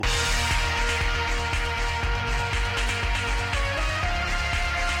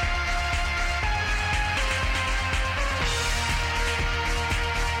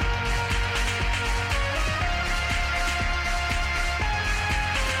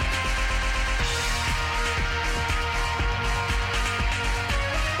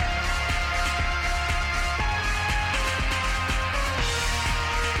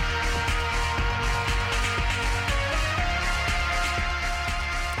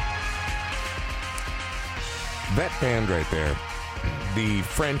That band right there, the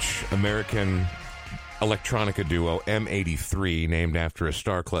French-American electronica duo M83, named after a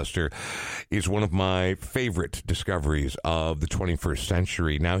star cluster, is one of my favorite discoveries of the 21st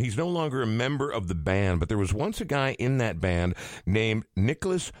century. Now, he's no longer a member of the band, but there was once a guy in that band named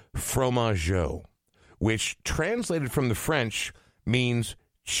Nicolas Fromageau, which translated from the French means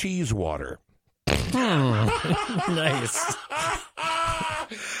cheese water. Nice.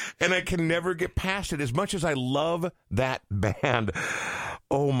 And I can never get past it. As much as I love that band,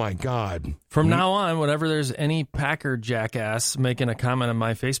 oh my God. From now on, whenever there's any Packer jackass making a comment on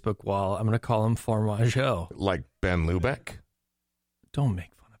my Facebook wall, I'm going to call him Fromageau. Like Ben Lubeck? Don't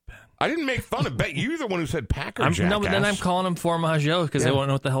make fun of Ben. I didn't make fun of Ben. You're the one who said Packer jackass. No, but then I'm calling him Fromageau because they won't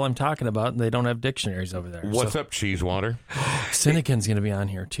know what the hell I'm talking about, and they don't have dictionaries over there. What's up, Cheesewater? Cinnakin's going to be on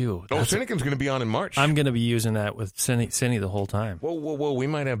here, too. Cinnakin's going to be on in March. I'm going to be using that with Cinny the whole time. Whoa. We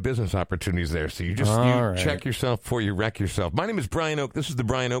might have business opportunities there, so you just check yourself before you wreck yourself. My name is Brian Oak. This is the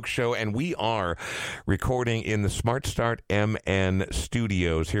Brian Oak Show, and we are recording in the Smart Start MN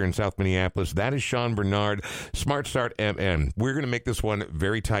studios here in South Minneapolis. That is Sean Bernard, Smart Start MN. We're going to make this one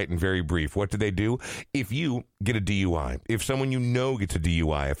very tight and very brief. What do they do? If you get a DUI, if someone you know gets a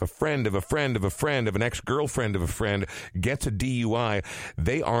DUI, if a friend of a friend of a friend of an ex-girlfriend of a friend gets a DUI,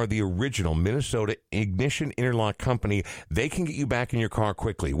 they are the original Minnesota Ignition Interlock Company. They can get you back in your car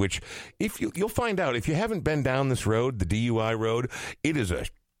quickly, which if you'll find out, if you haven't been down this road, the DUI road, it is a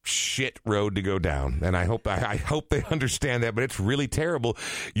shit road to go down, and I hope they understand that, but it's really terrible.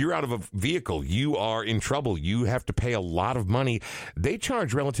 You're out of a vehicle, you are in trouble, you have to pay a lot of money. They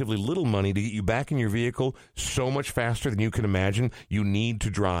charge relatively little money to get you back in your vehicle so much faster than you can imagine. You need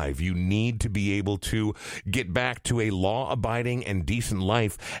to drive, you need to be able to get back to a law-abiding and decent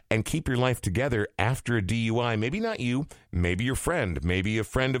life and keep your life together after a DUI. Maybe not you, maybe your friend, maybe a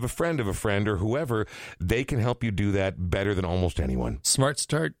friend of a friend of a friend, or whoever. They can help you do that better than almost anyone. Smart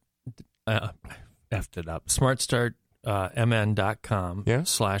Start effed it up. SmartStartMN.com /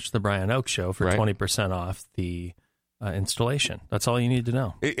 The Brian Oak Show for 20% off the installation. That's all you need to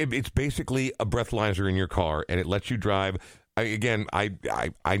know. It's basically a breathalyzer in your car, and it lets you drive. I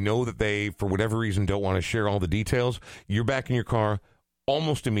know that they, for whatever reason, don't want to share all the details. You're back in your car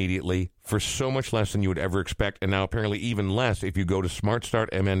almost immediately for so much less than you would ever expect, and now apparently even less if you go to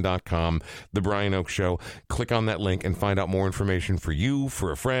smartstartmn.com, The Brian Oak Show, click on that link and find out more information for you,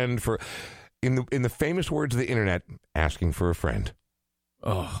 for a friend, for, in the famous words of the internet, asking for a friend.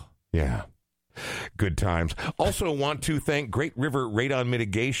 Oh. Yeah. Good times. Also want to thank Great River Radon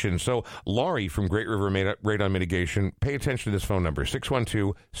Mitigation. So, Laurie from Great River Radon Mitigation, pay attention to this phone number,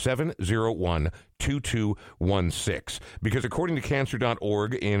 612-701-2216. Because according to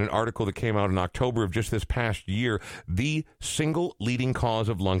Cancer.org, in an article that came out in October of just this past year, the single leading cause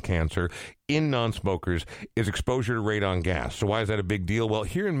of lung cancer in non-smokers is exposure to radon gas. So why is that a big deal? Well,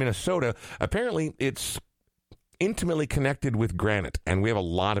 here in Minnesota, apparently it's intimately connected with granite, and we have a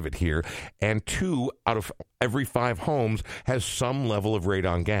lot of it here, and 2 out of every 5 homes has some level of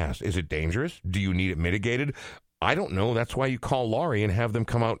radon gas. Is it dangerous? Do you need it mitigated? I don't know. That's why you call Laurie and have them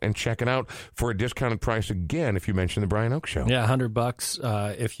come out and check it out for a discounted price again if you mention the Brian Oak Show. Yeah,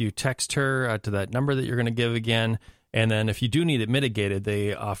 $100 if you text her to that number that you're going to give again. And then if you do need it mitigated,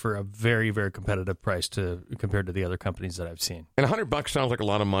 they offer a very, very competitive price compared to the other companies that I've seen. And $100 sounds like a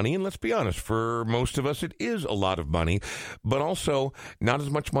lot of money, and let's be honest, for most of us it is a lot of money, but also not as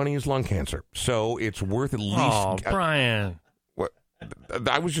much money as lung cancer. So it's worth at least... Oh, Brian.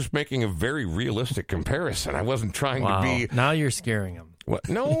 I was just making a very realistic comparison. I wasn't trying to be... Now you're scaring him. What?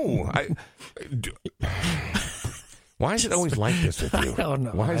 No. Why is it always like this with you? I don't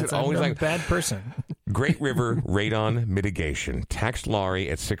know. Why is it always like... a bad person. Great River Radon Mitigation. Text Laurie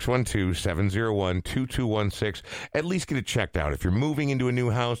at 612-701-2216. At least get it checked out. If you're moving into a new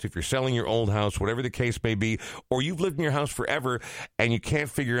house, if you're selling your old house, whatever the case may be, or you've lived in your house forever and you can't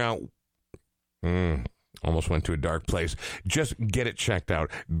figure out... Almost went to a dark place. Just get it checked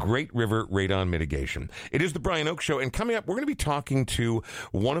out. Great River Radon Mitigation. It is the Brian Oak Show, and coming up, we're going to be talking to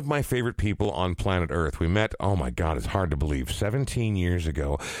one of my favorite people on planet Earth. We met, oh my God, it's hard to believe, 17 years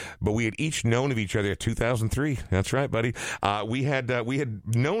ago, but we had each known of each other at 2003. That's right, buddy. We had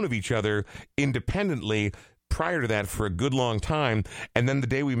known of each other independently prior to that for a good long time, and then the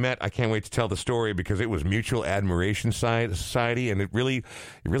day we met, I can't wait to tell the story because it was Mutual Admiration Society, and it really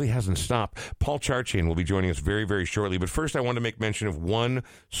hasn't stopped. Paul Charchian will be joining us very, very shortly, but first I want to make mention of one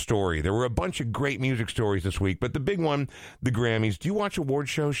story. There were a bunch of great music stories this week, but the big one, the Grammys. Do you watch award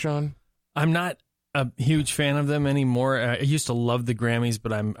shows, Sean? I'm not a huge fan of them anymore. I used to love the Grammys,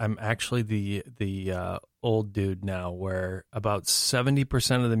 but I'm actually the old dude now where about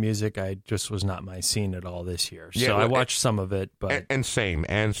 70% of the music I just was not my scene at all this year. So I watched some of it, but and same.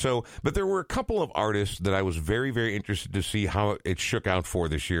 And so, but there were a couple of artists that I was very, very interested to see how it shook out for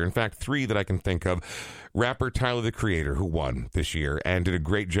this year. In fact, 3 that I can think of. Rapper Tyler, the Creator, who won this year and did a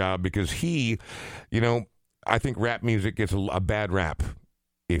great job because he, I think rap music gets a bad rap,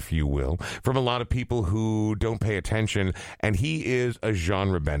 if you will, from a lot of people who don't pay attention. And he is a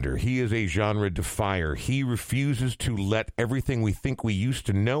genre bender. He is a genre defier. He refuses to let everything we think we used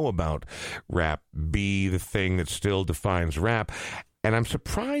to know about rap be the thing that still defines rap. And I'm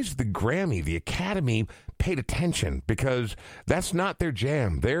surprised the Grammy, the Academy, paid attention because that's not their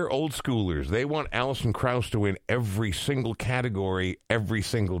jam. They're old schoolers. They want Alison Krauss to win every single category every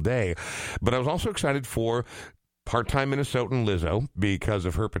single day. But I was also excited for part-time Minnesotan Lizzo because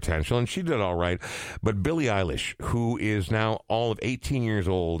of her potential, and she did all right. But Billie Eilish, who is now all of 18 years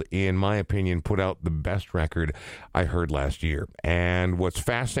old, in my opinion, put out the best record I heard last year. And what's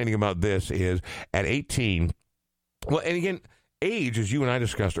fascinating about this is at 18, well, and again, age, as you and I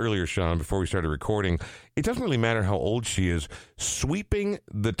discussed earlier, Sean, before we started recording, it doesn't really matter how old she is. Sweeping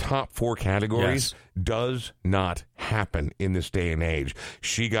the top 4 categories does not happen in this day and age.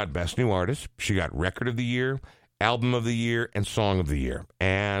 She got Best New Artist, she got Record of the Year, Album of the Year, and Song of the Year.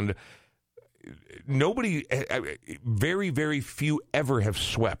 And nobody, very, very few ever have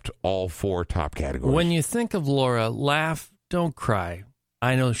swept all 4 top categories. When you think of Laura, laugh, don't cry.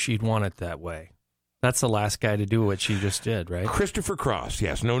 I know she'd want it that way. That's the last guy to do what she just did, right? Christopher Cross,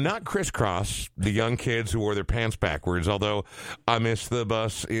 yes. No, not Chris Cross, the young kids who wore their pants backwards, although I missed the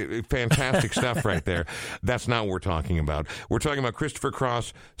bus. Fantastic stuff right there. That's not what we're talking about. We're talking about Christopher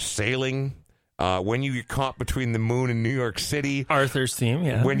Cross sailing. When you get caught between the moon and New York City. Arthur's theme,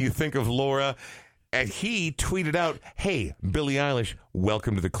 yeah. When you think of Laura. And he tweeted out, "Hey, Billie Eilish,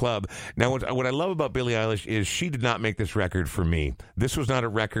 welcome to the club." Now, what I love about Billie Eilish is she did not make this record for me. This was not a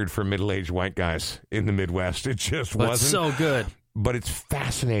record for middle-aged white guys in the Midwest. It just wasn't. So good. But it's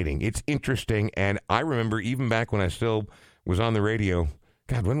fascinating. It's interesting. And I remember even back when I still was on the radio,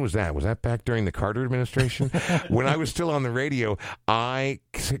 God, when was that? Was that back during the Carter administration? When I was still on the radio, I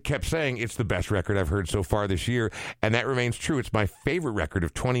kept saying it's the best record I've heard so far this year, and that remains true. It's my favorite record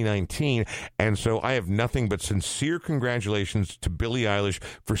of 2019, and so I have nothing but sincere congratulations to Billie Eilish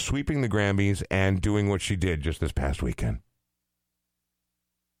for sweeping the Grammys and doing what she did just this past weekend.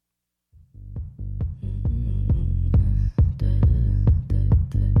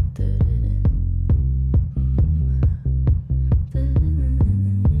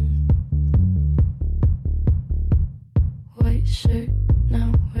 Shirt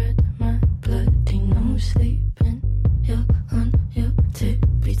now red, my bloody nose sleeping. You're on your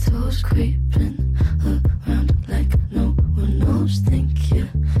tippy toes, creeping around like no one knows. Think you're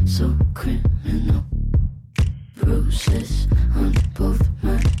so criminal. Bruises on both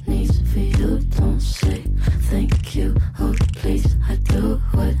my knees for you. Don't say thank you, oh please. I do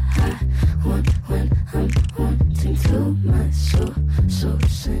what I want when I'm wanting to. My soul so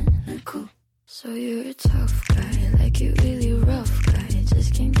cynical. So you're a tough guy, like you really rough guy.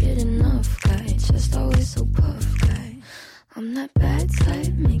 Just can't get enough guy, just always so puff guy. I'm that bad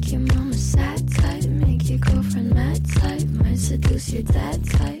type, make your mama sad type. Make your girlfriend mad type, might seduce your dad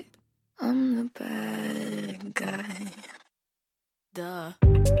type. I'm the bad guy. Duh.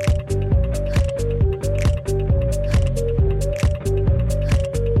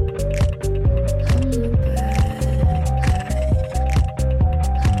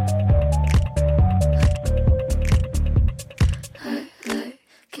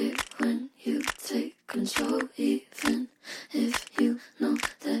 Control, even if you know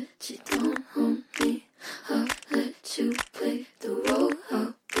that you don't own me. I'll let you play the role.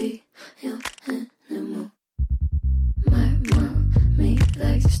 I'll be your animal. My mommy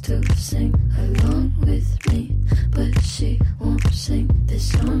likes to sing along with me, but she won't sing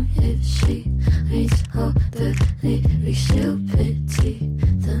this song if she reads all the lyrics. She'll pity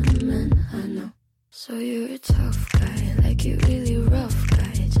the men I know. So you're a tough guy, like you really rough guy.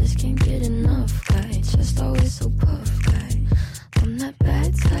 Just can't get enough guy, just always so puff guy. I'm that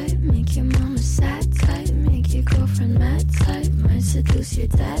bad type, make your mama sad type. Make your girlfriend mad type, might seduce your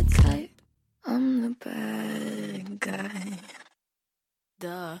dad type. I'm the bad guy.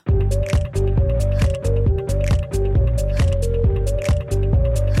 Duh.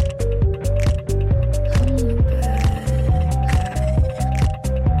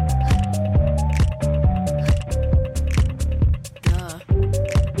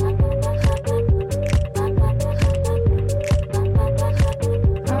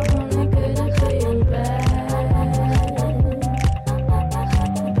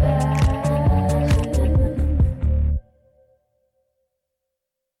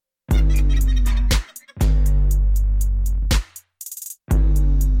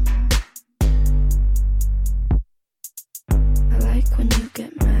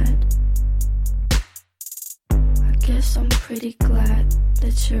 pretty glad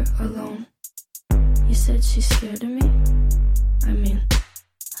that you're alone. You said she's scared of me? I mean,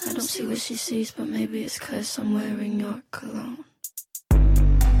 I don't see what she sees, but maybe it's 'cause I'm wearing your cologne.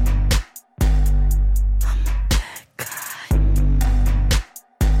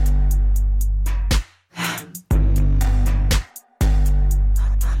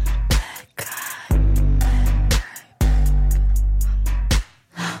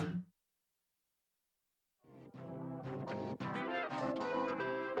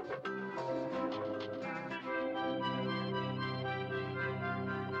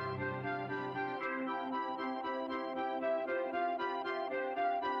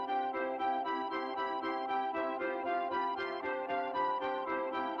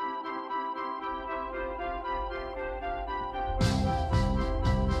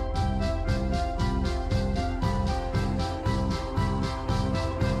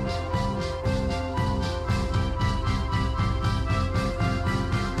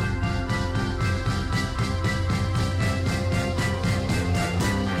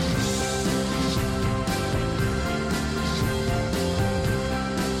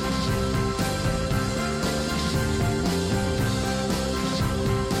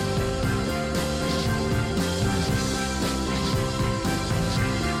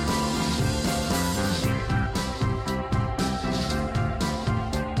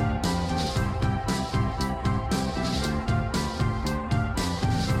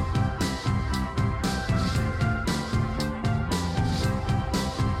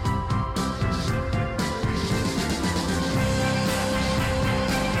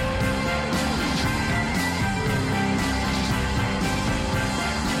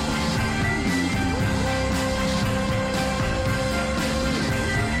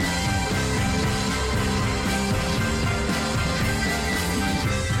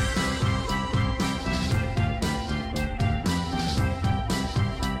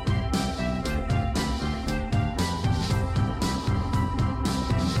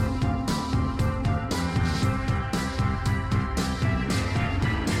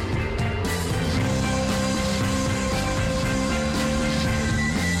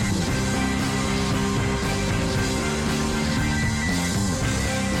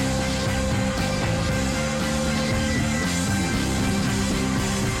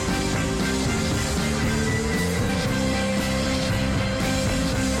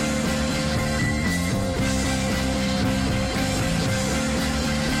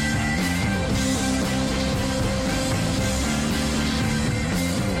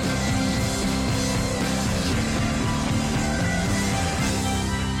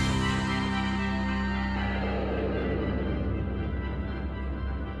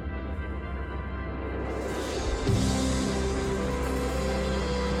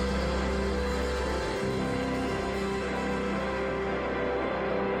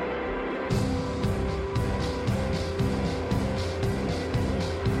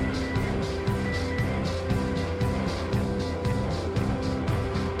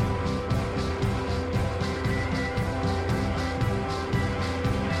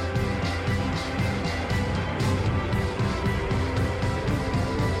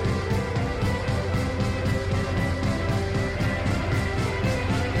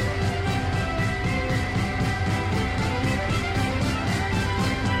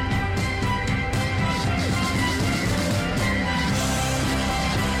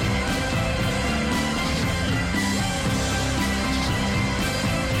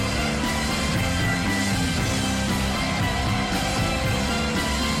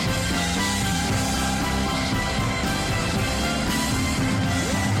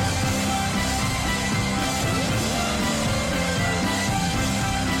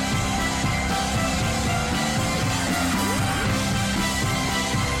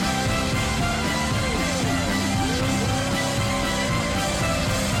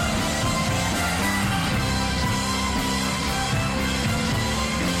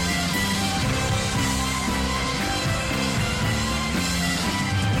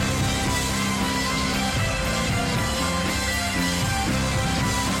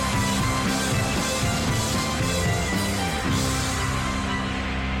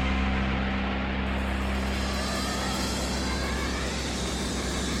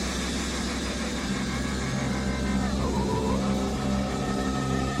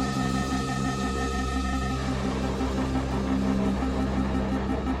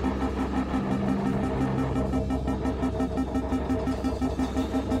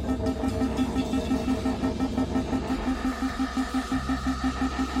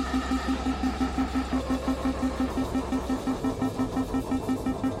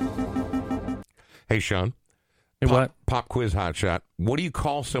 Hey, Sean. What? Pop quiz hotshot. What do you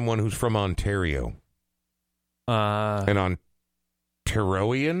call someone who's from Ontario? An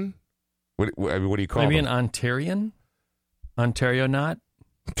Ontarian? What do you call maybe them? An Ontarian? Ontario not?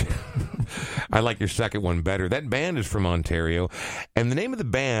 I like your second one better. That band is from Ontario. And the name of the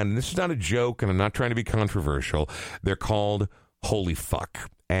band, and this is not a joke, and I'm not trying to be controversial, they're called Holy Fuck.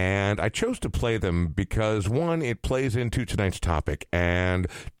 And I chose to play them because, one, it plays into tonight's topic, and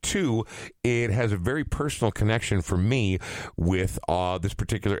two, it has a very personal connection for me with this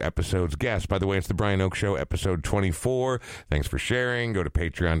particular episode's guest. By the way, it's the Brian Oak Show, episode 24. Thanks for sharing. Go to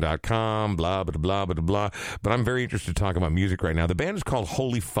patreon.com, blah, blah, blah, blah, blah. But I'm very interested to talk about music right now. The band is called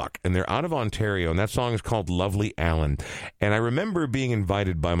Holy Fuck, and they're out of Ontario, and that song is called Lovely Alan. And I remember being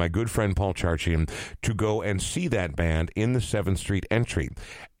invited by my good friend Paul Charchian to go and see that band in the 7th Street Entry.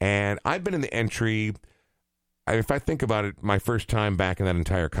 And I've been in the Entry, if I think about it, my first time back in that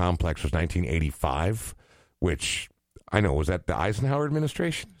entire complex was 1985, which I know, was that the Eisenhower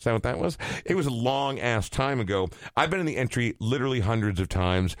administration? Is that what that was? It was a long-ass time ago. I've been in the Entry literally hundreds of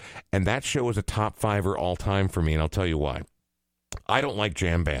times, and that show is a top 5er all-time for me, and I'll tell you why. I don't like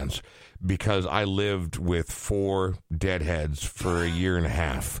jam bands because I lived with 4 deadheads for a year and a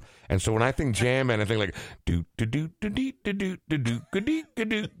half. And so when I think jam band, I think like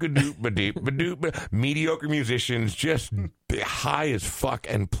mediocre musicians just high as fuck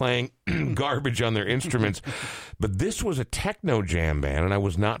and playing garbage on their instruments. But this was a techno jam band, and I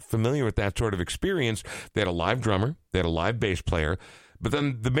was not familiar with that sort of experience. They had a live drummer, they had a live bass player. But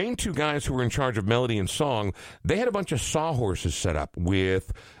then the main 2 guys who were in charge of melody and song, they had a bunch of sawhorses set up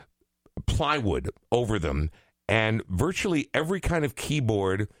with plywood over them, and virtually every kind of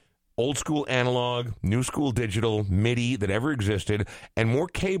keyboard, old school analog, new school digital, MIDI that ever existed, and more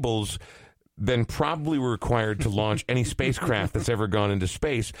cables than probably were required to launch any spacecraft that's ever gone into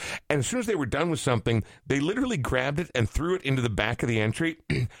space. And as soon as they were done with something, they literally grabbed it and threw it into the back of the Entry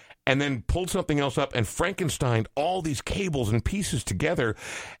and then pulled something else up and Frankensteined all these cables and pieces together,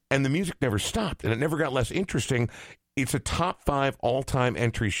 and the music never stopped, and it never got less interesting. It's a top 5 all-time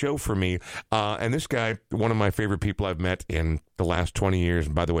Entry show for me. And this guy, one of my favorite people I've met in the last 20 years.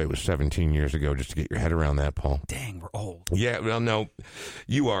 And by the way, it was 17 years ago, just to get your head around that, Paul. Dang, we're old. Yeah, well, no,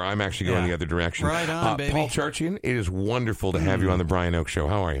 you are. I'm actually going the other direction. Right on, baby. Paul Charchian, it is wonderful to have you on the Brian Oak Show.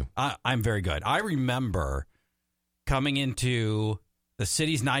 How are you? I'm very good. I remember coming into the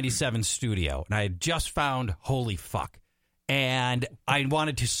Cities 97 studio, and I had just found Holy Fuck. And I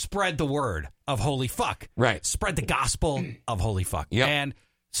wanted to spread the word of Holy Fuck. Right. Spread the gospel of Holy Fuck. Yep. And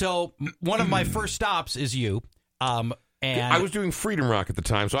so one of my first stops is you. And I was doing Freedom Rock at the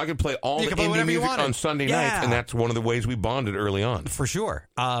time, so I could play all the indie music on Sunday nights, and that's one of the ways we bonded early on. For sure.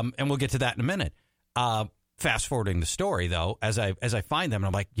 And we'll get to that in a minute. Fast forwarding the story, though, as I find them, and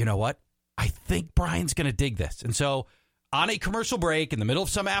I'm like, you know what? I think Brian's going to dig this. And so on a commercial break in the middle of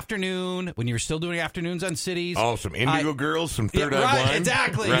some afternoon, when you were still doing afternoons on Cities. Oh, some Indigo Girls, some Third Eye Blind. Right,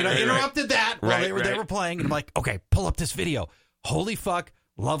 exactly. Interrupted that while they were playing. And I'm like, okay, pull up this video. Holy Fuck,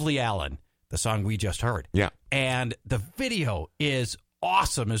 Lovely Alan, the song we just heard. Yeah. And the video is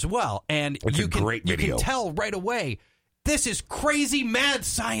awesome as well. And it's a great video. You can tell right away, this is crazy mad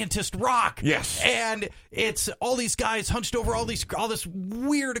scientist rock. Yes. And it's all these guys hunched over all this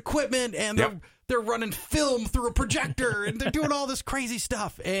weird equipment, and they're running film through a projector, and they're doing all this crazy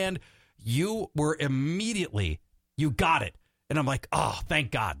stuff. And you were immediately, you got it. And I'm like, oh, thank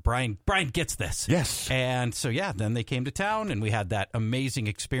God. Brian gets this. Yes. And so, then they came to town, and we had that amazing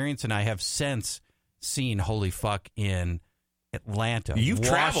experience. And I have since seen Holy Fuck in Atlanta, You've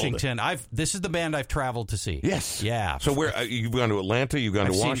Washington. traveled. This is the band I've traveled to see. Yes. Yeah. So where you've gone to Atlanta, you've gone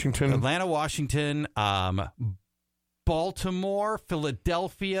to Washington, Atlanta, Washington, Baltimore,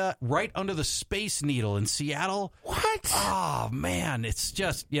 Philadelphia, right under the Space Needle in Seattle. What? Oh man, it's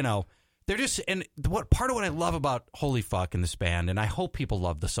just they're just, and what part of what I love about Holy Fuck in this band, and I hope people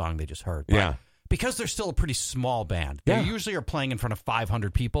love the song they just heard. But because they're still a pretty small band. They usually are playing in front of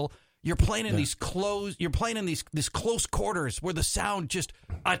 500 people. You're playing in these these close quarters where the sound just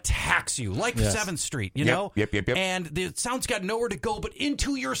attacks you, like 7th Street, you know? Yep. And the sound's got nowhere to go but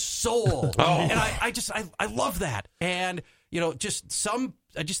into your soul. And I love that. And,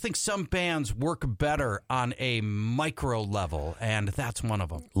 I just think some bands work better on a micro level, and that's one of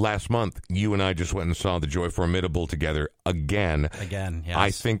them. Last month, you and I just went and saw the Joy Formidable together again. Yes.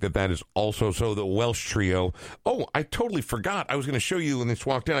 I think that is also, so the Welsh Trio. Oh, I totally forgot. I was going to show you when this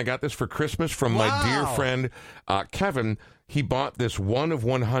walked in. I got this for Christmas from my dear friend, Kevin. he bought this 1 of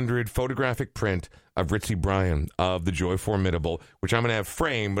 100 photographic print of Ritzy Bryan of the Joy Formidable, which I'm going to have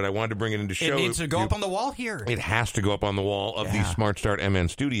framed, but I wanted to bring it into show. It needs to go up on the wall here. It has to go up on the wall of the Smart Start MN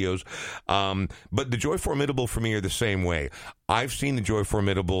studios. But the Joy Formidable for me are the same way. I've seen the Joy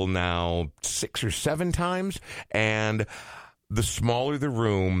Formidable now 6 or 7 times, and the smaller the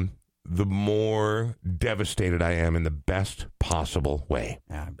room, the more devastated I am in the best possible way.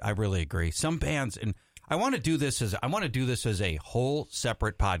 Yeah, I really agree. Some bands, and I want to do this as a whole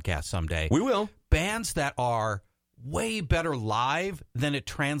separate podcast someday. We will. Bands that are way better live than it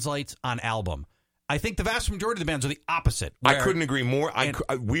translates on album. I think the vast majority of the bands are the opposite. I couldn't agree more.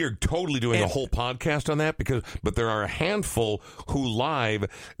 We are totally doing a whole podcast on that but there are a handful who live,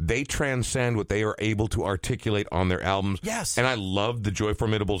 they transcend what they are able to articulate on their albums. Yes. And I love the Joy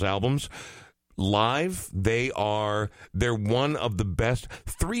Formidable's albums. Live, they're one of the best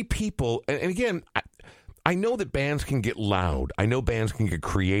 3 people. And again, I know that bands can get loud. I know bands can get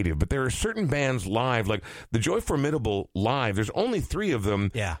creative, but there are certain bands live, like the Joy Formidable live, there's only 3 of them.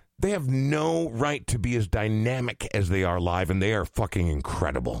 Yeah. They have no right to be as dynamic as they are live, and they are fucking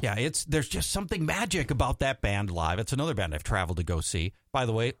incredible. Yeah, there's just something magic about that band live. It's another band I've traveled to go see. By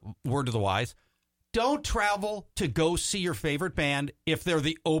the way, word to the wise, don't travel to go see your favorite band if they're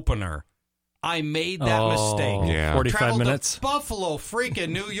the opener. I made that mistake. Yeah. 45 minutes. To Buffalo, freaking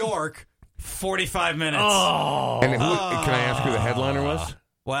New York, 45 minutes. Oh. And can I ask who the headliner was?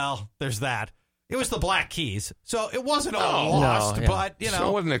 Well, there's that. It was the Black Keys, so it wasn't all lost, but, So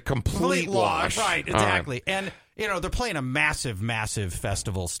it wasn't a complete wash. Right, exactly. And, they're playing a massive, massive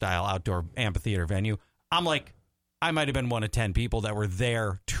festival-style outdoor amphitheater venue. I'm like, I might have been one of 10 people that were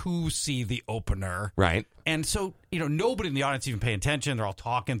there to see the opener. Right. And so, nobody in the audience even paying attention. They're all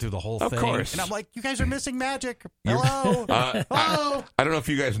talking through the whole thing. Of course. And I'm like, you guys are missing magic. Hello? Hello? I don't know if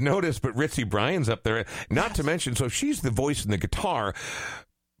you guys noticed, but Ritzy Bryan's up there. Not to mention, so she's the voice and the guitar,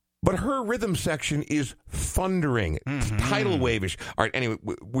 but her rhythm section is thundering, tidal wave-ish. All right, anyway,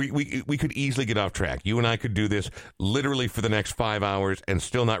 we could easily get off track. You and I could do this literally for the next 5 hours and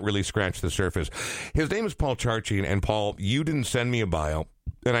still not really scratch the surface. His name is Paul Charchian, and Paul, you didn't send me a bio,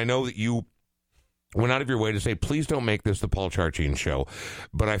 and I know that you went out of your way to say, please don't make this the Paul Charchian show,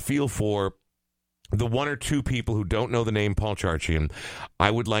 but I feel for the 1 or 2 people who don't know the name Paul Charchian,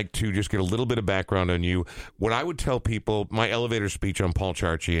 I would like to just get a little bit of background on you. What I would tell people, my elevator speech on Paul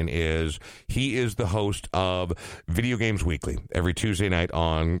Charchian is he is the host of Video Games Weekly every Tuesday night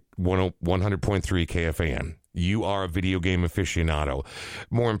on 100.3 KFAN. You are a video game aficionado.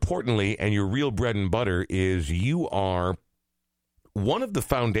 More importantly, and your real bread and butter is you are one of the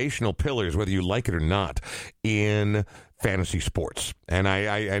foundational pillars, whether you like it or not, in fantasy sports. And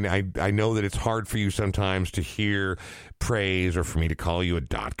I know that it's hard for you sometimes to hear praise or for me to call you a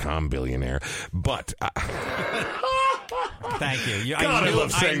 .com billionaire, but thank you. I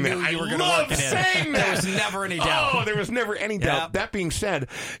love saying that. I love saying that. There was never any doubt. Oh, there was never any doubt. Yep. That being said,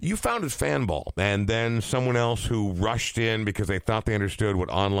 you founded Fanball, and then someone else who rushed in because they thought they understood what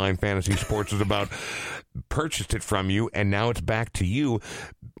online fantasy sports was about purchased it from you, and now it's back to you.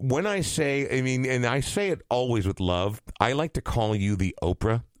 When I say, and I say it always with love, I like to call you the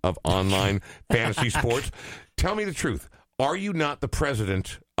Oprah of online fantasy sports. Tell me the truth. Are you not the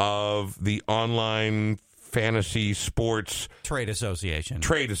president of the online fantasy sports trade association?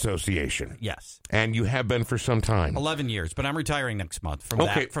 Yes. And you have been for some time. 11 years, but I'm retiring next month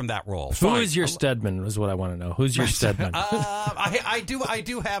from that role. Who is your Stedman is what I want to know. Who's your Stedman? I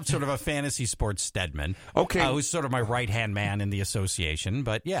do have sort of a fantasy sports Stedman. Okay. Who's sort of my right-hand man in the association,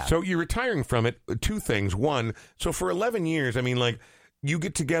 but yeah. So you're retiring from it. 2 things. One, so for 11 years, you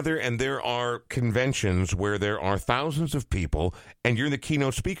get together and there are conventions where there are thousands of people and you're the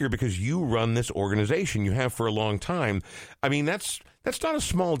keynote speaker because you run this organization. You have for a long time. That's not a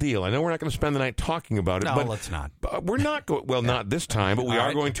small deal. I know we're not going to spend the night talking about it. No, but let's not. We're not going. Well, not this time, but we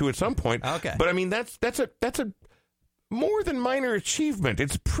are going to at some point. Okay. But that's a more than minor achievement.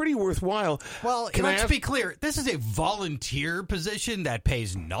 It's pretty worthwhile. Well, let's be clear. This is a volunteer position that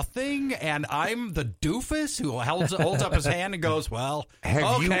pays nothing, and I'm the doofus who holds up his hand and goes, well,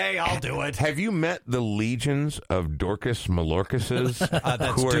 I'll do it. Have you met the legions of Dorcas Malorcases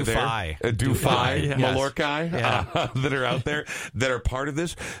that's who are Dufy. there? Dufy, yes. Malorcae, that are out there that are part of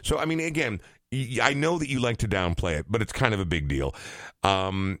this? So, again, I know that you like to downplay it, but it's kind of a big deal.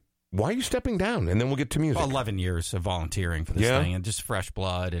 why are you stepping down? And then we'll get to music. 11 years of volunteering for this thing, and just fresh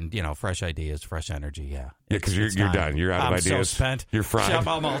blood and, fresh ideas, fresh energy. Yeah, because you're done. You're out of ideas. I'm so spent. You're fried.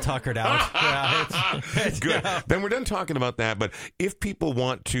 I'm all tuckered out. It's good. Then we're done talking about that. But if people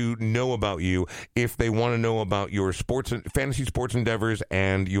want to know about you, if they want to know about your fantasy sports endeavors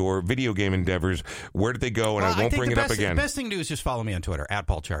and your video game endeavors, where do they go? And I won't bring it up again. The best thing to do is just follow me on Twitter,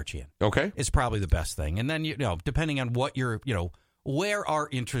 @PaulCharchian. Okay. It's probably the best thing. And then, depending on what you're, where our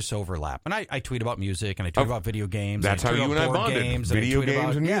interests overlap. And I tweet about music, and I tweet about video games. That's how you and I bonded. Video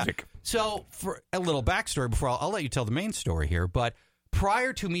games and music. So for a little backstory before I'll let you tell the main story here, but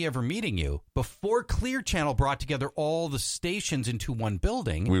prior to me ever meeting you, before Clear Channel brought together all the stations into one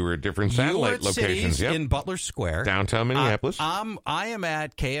building, we were at different satellite locations. In Butler Square, downtown Minneapolis. I am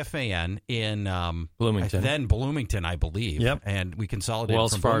at KFAN in Bloomington. Then Bloomington, I believe. Yep. And we consolidated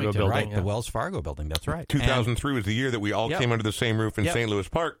Wells from Fargo Bloomington, building, right? The Wells Fargo building. That's right. 2003 was the year that we all came under the same roof in St. Louis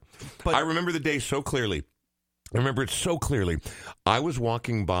Park. But I remember the day so clearly. I remember it so clearly. I was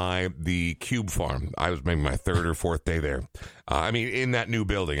walking by the Cube Farm. I was maybe my third or fourth day there. In that new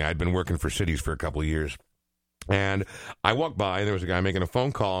building. I'd been working for Cities for a couple of years. And I walked by, and there was a guy making a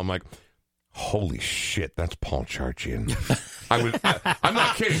phone call. I'm like, holy shit, that's Paul Charchian. I'm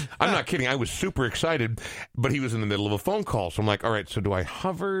not kidding. I'm not kidding. I was super excited, but he was in the middle of a phone call. So I'm like, all right, so do I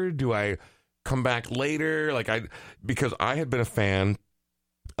hover? Do I come back later? Because I had been a fan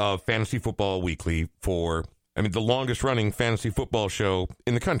of Fantasy Football Weekly for... the longest running fantasy football show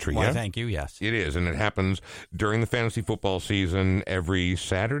in the country. Well, thank you. Yes, it is, and it happens during the fantasy football season every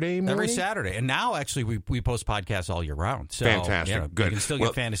Saturday morning. Every Saturday, and now actually we post podcasts all year round. So, fantastic, good. You can still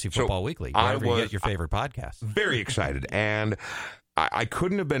get Fantasy Football Weekly wherever you get your favorite podcast. Very excited, and I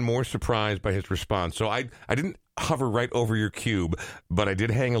couldn't have been more surprised by his response. So I didn't hover right over your cube, but I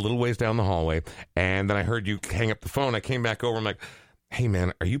did hang a little ways down the hallway, and then I heard you hang up the phone. I came back over. I'm like, hey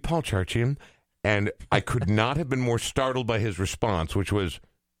man, are you Paul Charchian? And I could not have been more startled by his response, which was,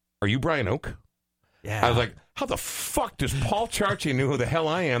 are you Brian Oak? Yeah. I was like, how the fuck does Paul Charchian know who the hell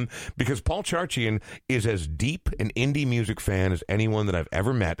I am? Because Paul Charchian is as deep an indie music fan as anyone that I've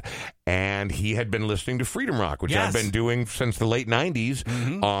ever met. And he had been listening to Freedom Rock, which I've been doing since the late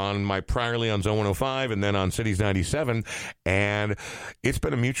 90s on my priorly on Zone 105 and then on Cities 97. And it's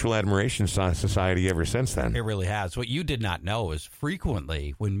been a mutual admiration society ever since then. It really has. What you did not know is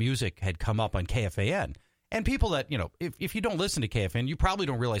frequently when music had come up on KFAN, and people that, if you don't listen to KFN, you probably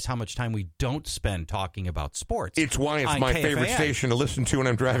don't realize how much time we don't spend talking about sports. It's why it's my favorite station to listen to when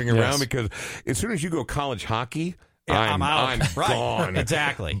I'm driving around, because as soon as you go college hockey, I'm out. I'm gone.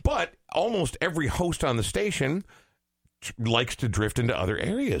 Exactly. But almost every host on the station likes to drift into other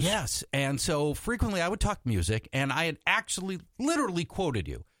areas. Yes. And so frequently I would talk music, and I had actually literally quoted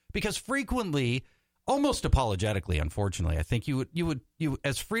you, because frequently... almost apologetically, unfortunately, I think you would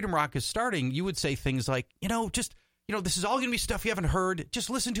as Freedom Rock is starting, you would say things like, this is all going to be stuff you haven't heard. Just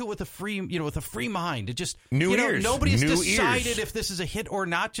listen to it with a free mind. It just new ears. Nobody's new decided ears. if this is a hit or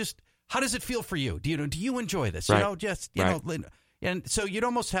not. Just how does it feel for you? Do you enjoy this? Right. And so you'd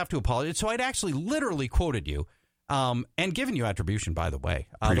almost have to apologize. So I'd actually literally quoted you. And given you attribution, by the way,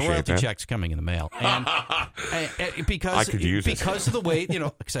 the royalty check's coming in the mail, and because I could use because of the way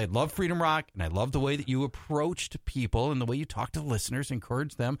because I love Freedom Rock, and I love the way that you approached people and the way you talk to listeners,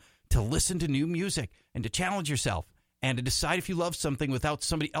 encourage them to listen to new music and to challenge yourself and to decide if you love something without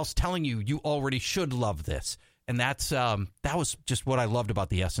somebody else telling you already should love this. And that was just what I loved about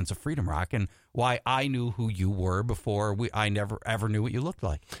the essence of Freedom Rock, and why I knew who you were before I never ever knew what you looked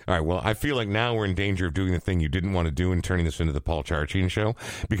like. All right, well, I feel like now we're in danger of doing the thing you didn't want to do and turning this into the Paul Charchian show,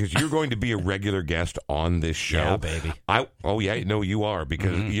 because you're going to be a regular guest on this show. Yeah, baby. You are,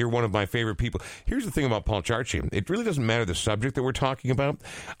 because you're one of my favorite people. Here's the thing about Paul Charchian. It really doesn't matter the subject that we're talking about.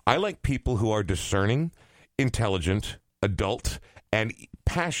 I like people who are discerning, intelligent, adult, and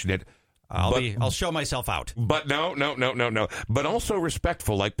passionate. I'll show myself out. But no. But also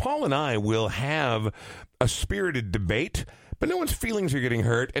respectful. Like Paul and I will have a spirited debate, but no one's feelings are getting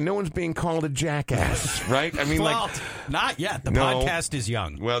hurt, and no one's being called a jackass, right? I mean, not yet. The podcast is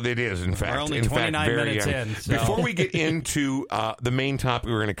young. Well, it is, in fact. We're only 29 minutes young. in. So. Before we get into the main topic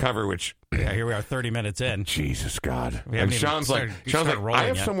we're going to cover, which... Yeah, here we are, 30 minutes in. Jesus, God. And Sean's like, I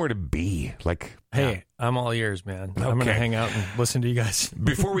have somewhere to be. Like, hey, I'm all ears, man. Okay. I'm going to hang out and listen to you guys.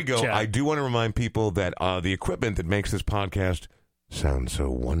 Before we go, I do want to remind people that the equipment that makes this podcast sound so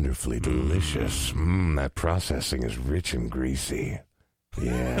wonderfully delicious. That processing is rich and greasy.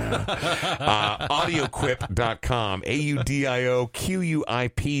 Yeah. Audioquip.com,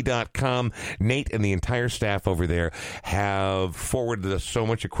 AUDIOQUIP.com. Nate and the entire staff over there have forwarded us so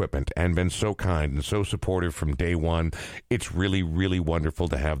much equipment and been so kind and so supportive from day one. It's really, really wonderful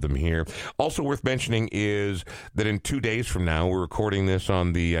to have them here. Also worth mentioning is that in 2 days from now, we're recording this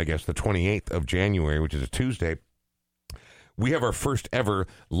on the 28th of January, which is a Tuesday. We have our first ever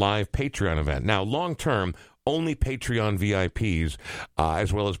live Patreon event. Now, long term, only Patreon VIPs,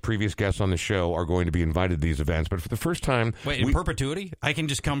 as well as previous guests on the show, are going to be invited to these events. But for the first time... Wait, in perpetuity? I can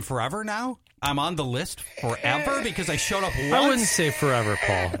just come forever now? I'm on the list forever because I showed up once? I wouldn't say forever,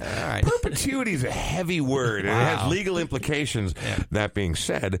 Paul. All right. Perpetuity is a heavy word, and it has legal implications. Yeah. That being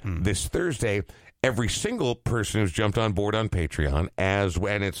said, this Thursday... every single person who's jumped on board on Patreon,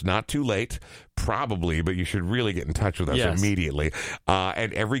 and it's not too late, probably, but you should really get in touch with us immediately.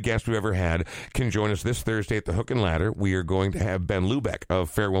 And every guest we've ever had can join us this Thursday at the Hook and Ladder. We are going to have Ben Lubeck of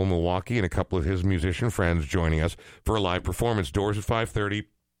Farewell Milwaukee and a couple of his musician friends joining us for a live performance. Doors at 5:30,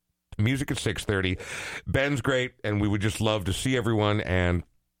 music at 6:30. Ben's great, and we would just love to see everyone, and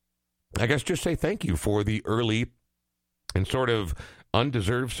I guess just say thank you for the early and sort of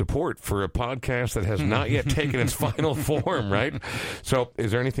undeserved support for a podcast that has not yet taken its final form, right? So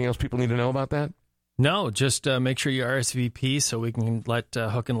is there anything else people need to know about that? No, just make sure you RSVP so we can let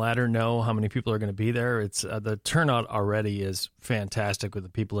Hook and Ladder know how many people are going to be there. It's the turnout already is fantastic with the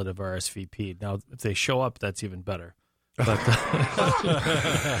people that have RSVP'd. Now, if they show up, that's even better. But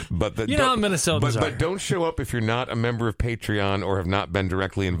you know how Minnesotans are. But don't show up if you're not a member of Patreon or have not been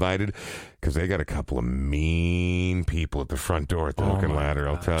directly invited, because they got a couple of mean people at the front door at the Hook and Ladder,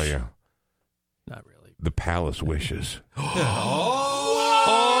 I'll tell you. Not really. The palace wishes. What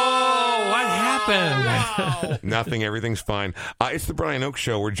happened? Nothing. Everything's fine. It's the Brian Oak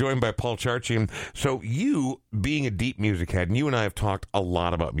Show. We're joined by Paul Charchian. So you, being a deep music head, and you and I have talked a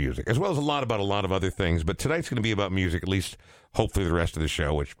lot about music, as well as a lot of other things, but tonight's going to be about music, at least hopefully the rest of the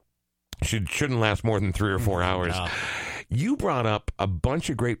show, which shouldn't last more than 3 or 4 hours. No. You brought up a bunch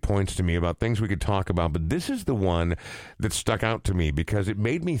of great points to me about things we could talk about, but this is the one that stuck out to me because it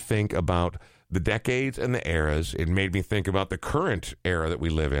made me think about the decades and the eras. It made me think about the current era that we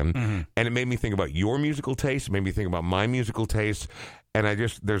live in, and it made me think about your musical taste. It made me think about my musical taste, and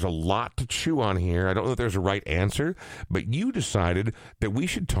there's a lot to chew on here. I don't know if there's a right answer, but you decided that we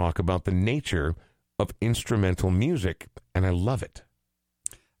should talk about the nature of instrumental music, and I love it.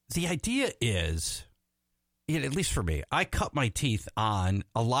 The idea is, at least for me, I cut my teeth on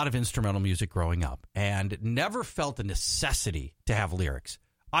a lot of instrumental music growing up and never felt the necessity to have lyrics.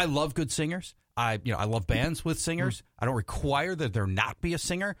 I love good singers. I love bands with singers. I don't require that there not be a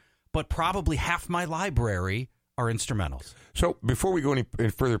singer, but probably half my library are instrumentals. So before we go any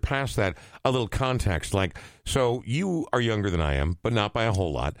further past that, a little context. So you are younger than I am, but not by a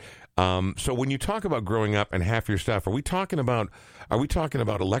whole lot. So when you talk about growing up and half your stuff, are we talking about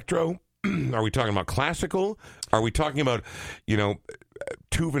electro? Are we talking about classical? Are we talking about,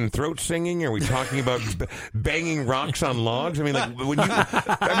 Tuvan throat singing? Are we talking about banging rocks on logs? I mean,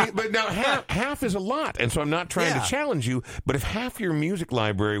 but now half is a lot, and so I'm not trying to challenge you. But if half your music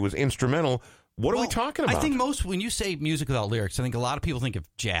library was instrumental, what are we talking about? I think when you say music without lyrics, I think a lot of people think of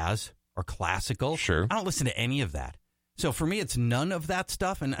jazz or classical. Sure, I don't listen to any of that. So for me, it's none of that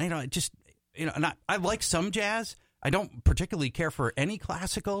stuff, and I like some jazz. I don't particularly care for any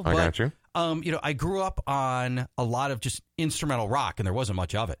classical. I got you. I grew up on a lot of just instrumental rock, and there wasn't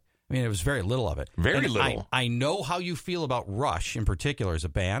much of it. I mean, there was very little of it. Very little. I know how you feel about Rush in particular as a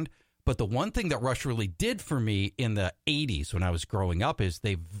band, but the one thing that Rush really did for me in the 80s when I was growing up is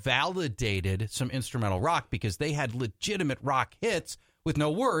they validated some instrumental rock because they had legitimate rock hits with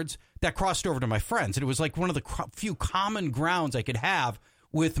no words that crossed over to my friends. And it was like one of the few common grounds I could have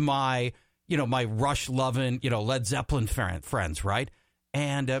with my Rush-loving, Led Zeppelin friends, right?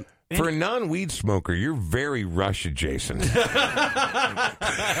 And for a non-weed smoker, you're very Rush adjacent. And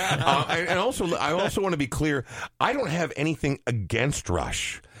also, I also want to be clear. I don't have anything against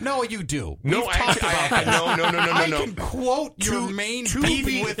Rush. No, you do. No, I can quote your main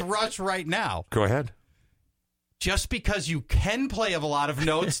beef with Rush right now. Go ahead. Just because you can play a lot of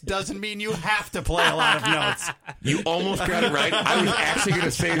notes doesn't mean you have to play a lot of notes. You almost got it right. I was actually going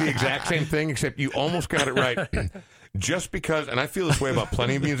to say the exact same thing, except you almost got it right. Just because, and I feel this way about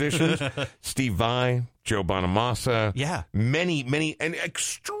plenty of musicians, Steve Vai, Joe Bonamassa, many, and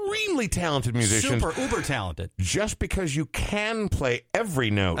extremely talented musicians. Super, uber talented. Just because you can play every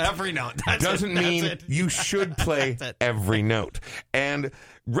note. Doesn't mean you should play every note. And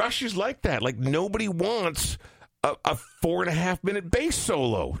Rush is like that. Like, nobody wants a 4.5-minute bass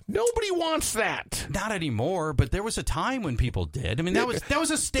solo. Nobody wants that. Not anymore, but there was a time when people did. I mean, that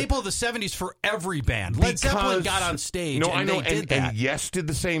was a staple of the 70s for every band. Led Zeppelin got on stage and they did that. And Yes did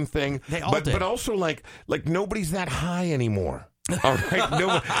the same thing. They all did. But also, like nobody's that high anymore. All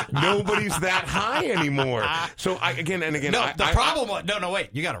right, nobody's that high anymore. So again. No, the problem was wait,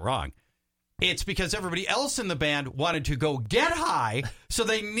 you got it wrong. It's because everybody else in the band wanted to go get high, so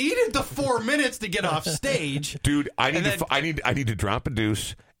they needed the 4 minutes to get off stage. Dude, I need to drop a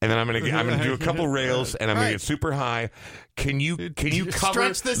deuce, and then I'm gonna do a couple rails, and I'm gonna get super high. Can you cover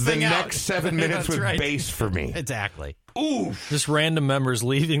the next 7 minutes with bass for me? Exactly. Ooh, just random members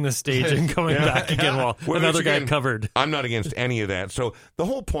leaving the stage and coming back again while another guy covered. I'm not against any of that. So the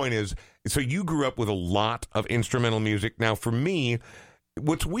whole point is, so you grew up with a lot of instrumental music. Now, for me,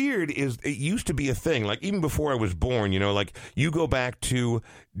 what's weird is it used to be a thing. Like, even before I was born, like you go back to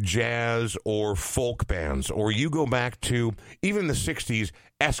jazz or folk bands, or you go back to even the 60s,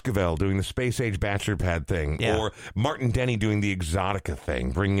 Esquivel doing the Space Age Bachelor Pad thing, or Martin Denny doing the Exotica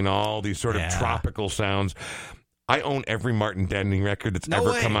thing, bringing all these sort of tropical sounds. I own every Martin Denny record that's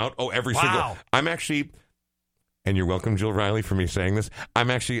ever come out. Oh, every single. I'm actually, and you're welcome, Jill Riley, for me saying this, I'm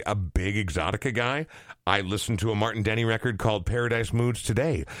actually a big Exotica guy. I listened to a Martin Denny record called Paradise Moods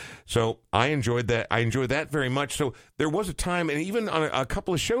today. So I enjoyed that. I enjoyed that very much. So there was a time, and even on a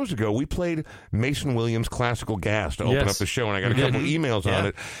couple of shows ago, we played Mason Williams' Classical Gas to open up the show, and I got a couple of emails on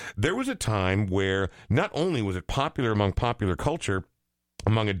it. There was a time where not only was it popular among popular culture,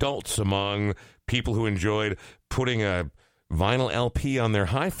 among adults, among people who enjoyed putting a vinyl LP on their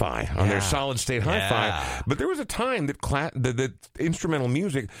hi-fi, on their solid-state hi-fi. But there was a time that that instrumental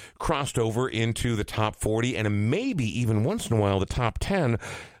music crossed over into the top 40 and maybe even once in a while the top 10.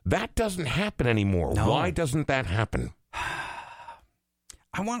 That doesn't happen anymore. No. Why doesn't that happen?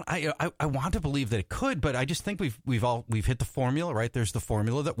 I want to believe that it could, but I just think we've hit the formula, right? There's the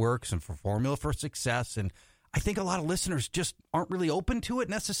formula that works and formula for success, and I think a lot of listeners just aren't really open to it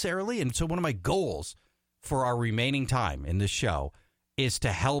necessarily. And so one of my goals for our remaining time in this show is to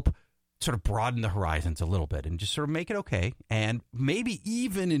help sort of broaden the horizons a little bit and just sort of make it okay and maybe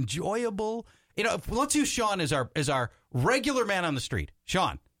even enjoyable. Let's use Sean as our regular man on the street.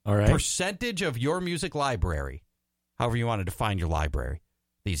 Sean, all right. Percentage of your music library, however you want to define your library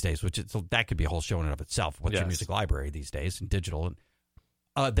these days, that could be a whole show in and of itself. What's your music library these days in digital?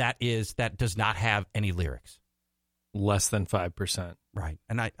 That does not have any lyrics. Less than 5%. Right.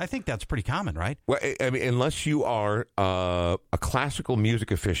 And I think that's pretty common, right? Well, I mean, unless you are a classical music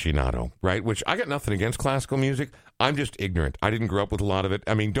aficionado, right? Which I got nothing against classical music. I'm just ignorant. I didn't grow up with a lot of it.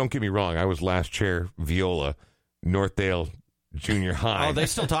 I mean, don't get me wrong. I was last chair viola, Northdale Junior High. Oh, they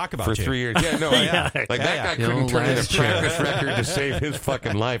still talk about for you. 3 years. Yeah, no, that guy couldn't turn in a practice record to save his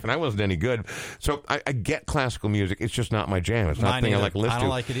fucking life, and I wasn't any good. So I get classical music. It's just not my jam. It's not the thing I like to listen to. I don't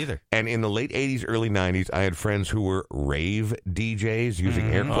like it either. And in the late 80s, early 90s, I had friends who were rave DJs,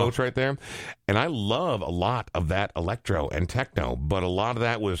 using air quotes right there. And I love a lot of that electro and techno, but a lot of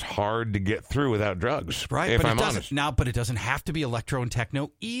that was hard to get through without drugs, right? If but I'm honest. But it doesn't have to be electro and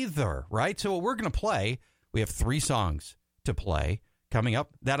techno either, right? So what we're going to play, we have 3 songs to play coming up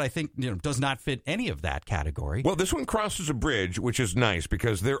that I think does not fit any of that category. Well, this one crosses a bridge, which is nice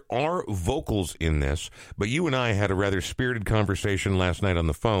because there are vocals in this, but you and I had a rather spirited conversation last night on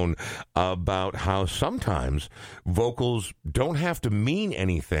the phone about how sometimes vocals don't have to mean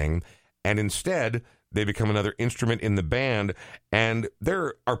anything, and instead they become another instrument in the band. And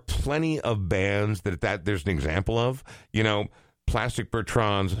there are plenty of bands that there's an example of, Plastic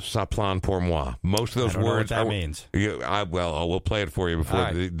Bertrand's Ça plane pour moi. Most of those words. I don't know what that means. We'll play it for you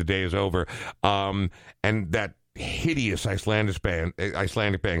before the day is over. And that hideous Icelandic band,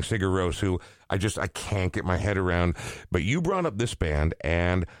 Sigur Rós, who I can't get my head around. But you brought up this band,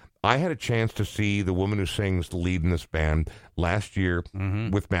 and I had a chance to see the woman who sings the lead in this band last year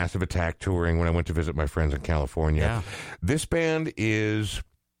with Massive Attack touring when I went to visit my friends in California. Yeah. This band is...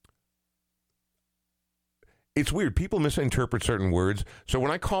 It's weird. People misinterpret certain words. So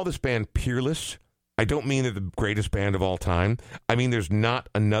when I call this band Peerless, I don't mean they're the greatest band of all time. I mean there's not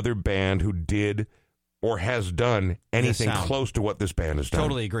another band who did or has done anything close to what this band has done.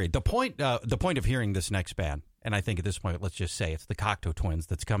 Totally agree. The point of hearing this next band, and I think at this point, let's just say it's the Cocteau Twins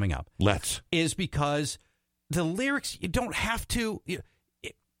that's coming up. Is because the lyrics, you don't have to... You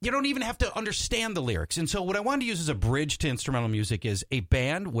don't even have to understand the lyrics. And so what I wanted to use as a bridge to instrumental music is a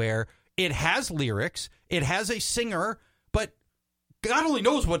band where it has lyrics, it has a singer, but God only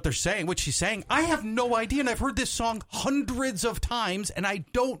knows what they're saying, what she's saying. I have no idea, and I've heard this song hundreds of times, and I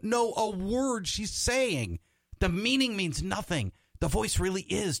don't know a word she's saying. The meaning means nothing. The voice really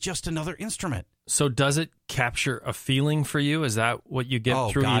is just another instrument. So does it capture a feeling for you? Is that what you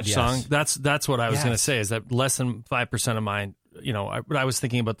get through each song? That's what I was going to say. Is that less than 5% of mine? You know, I was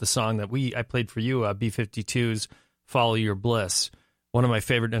thinking about the song that I played for you, B-52's "Follow Your Bliss." One of my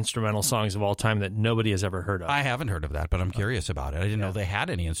favorite instrumental songs of all time that nobody has ever heard of. I haven't heard of that, but I'm curious about it. I didn't know they had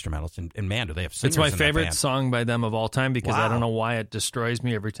any instrumentals. And man, do they have singers? It's my favorite song by them of all time because I don't know why it destroys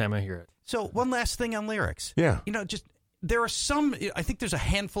me every time I hear it. So one last thing on lyrics. Yeah. You know, just there are some, I think there's a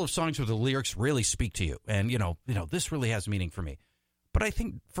handful of songs where the lyrics really speak to you. And, you know, this really has meaning for me. But I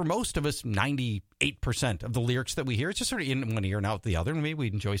think for most of us, 98% of the lyrics that we hear, it's just sort of in one ear and out the other. And maybe we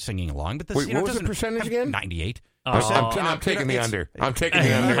enjoy singing along. But this, wait, what was the percentage again? 98%. I'm taking the under. I'm taking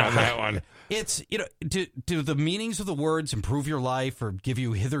the under on that one. It's, you know, do the meanings of the words improve your life or give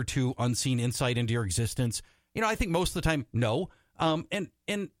you hitherto unseen insight into your existence? You know, I think most of the time, no.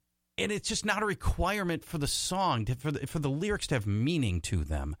 And it's just not a requirement for the song, for the lyrics to have meaning to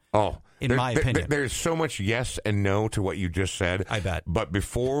them. Oh, in my opinion. There's so much yes and no to what you just said. I bet. But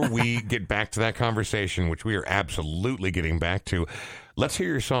before we get back to that conversation, which we are absolutely getting back to, let's hear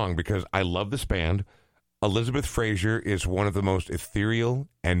your song because I love this band. Elizabeth Fraser is one of the most ethereal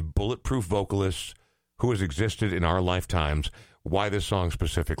and bulletproof vocalists who has existed in our lifetimes. Why this song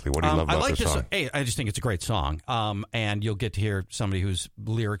specifically? What do you love about this song? I just think it's a great song. And you'll get to hear somebody whose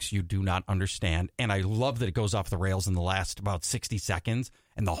lyrics you do not understand. And I love that it goes off the rails in the last about 60 seconds.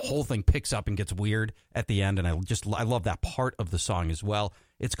 And the whole thing picks up and gets weird at the end. And I love that part of the song as well.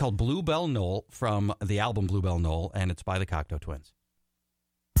 It's called Bluebell Knoll from the album Bluebell Knoll. And it's by the Cocteau Twins.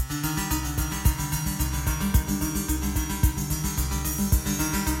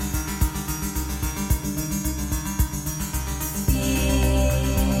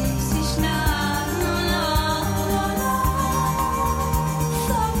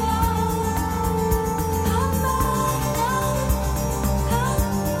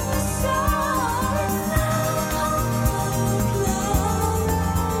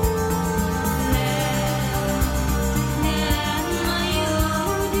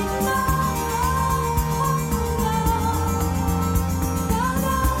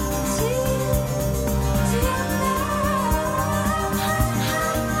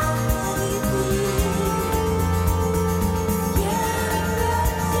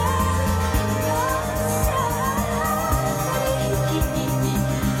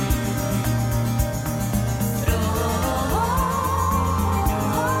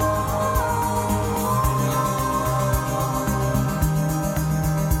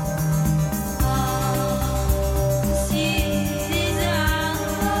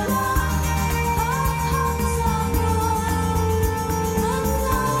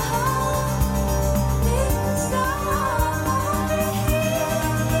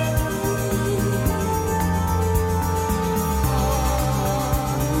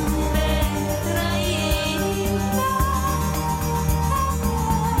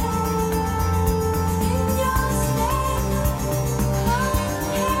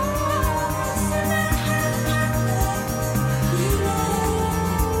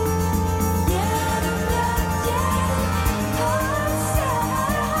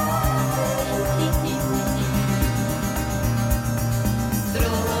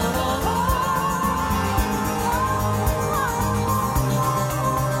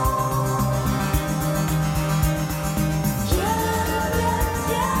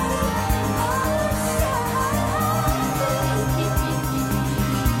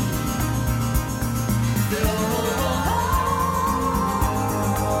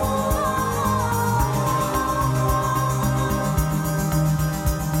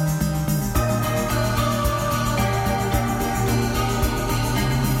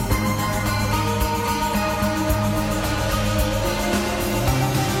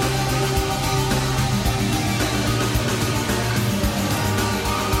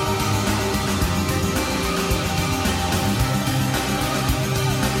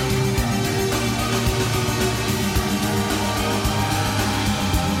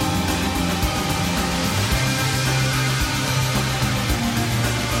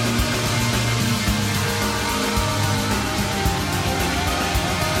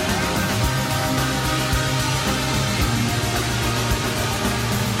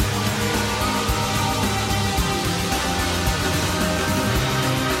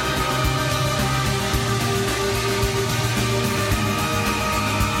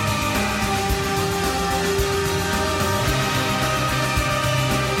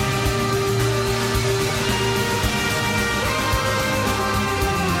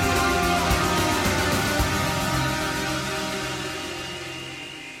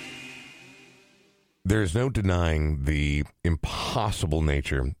 There's no denying the impossible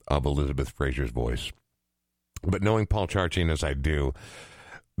nature of Elizabeth Fraser's voice. But knowing Paul Charchian as I do,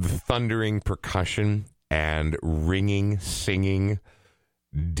 the thundering percussion and ringing, singing,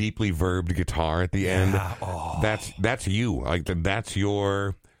 deeply verbed guitar at the end, that's you. Like that's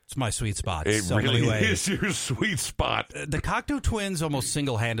your... It's my sweet spot. It so really many ways. is your sweet spot. The Cocteau Twins almost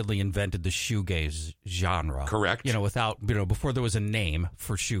single-handedly invented the shoegaze genre. Correct. Before there was a name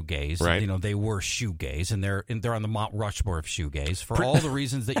for shoegaze, right. They were shoegaze, and they're on the Mount Rushmore of shoegaze for all the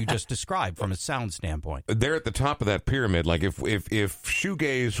reasons that you just described from a sound standpoint. They're at the top of that pyramid. Like if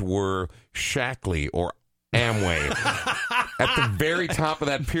shoegaze were Shackley or Amway, at the very top of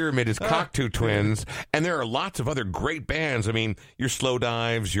that pyramid is Cocteau Twins, and there are lots of other great bands. I mean, your Slow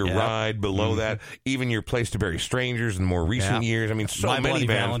Dives, your Ride, below that, even your Place to Bury Strangers in more recent years. I mean, so My many Bloody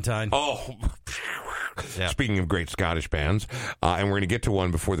bands. Valentine. Oh, speaking of great Scottish bands, and we're going to get to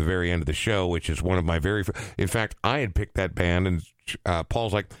one before the very end of the show, which is one of my very... In fact, I had picked that band, and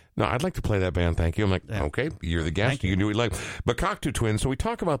Paul's like, no, I'd like to play that band, thank you. I'm like, okay, you're the guest, you can do what you like. But Cocteau Twins, so we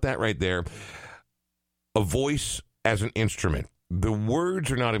talk about that right there. A voice as an instrument. The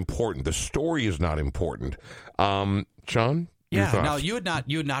words are not important. The story is not important. Sean, your thoughts? Now you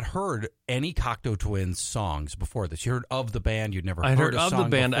had not heard any Cocteau Twins songs before this. You heard of the band. You'd never I'd heard of song the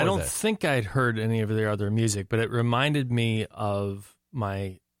band. I don't this. think I'd heard any of their other music, but it reminded me of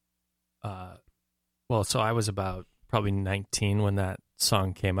my. So I was about probably 19 when that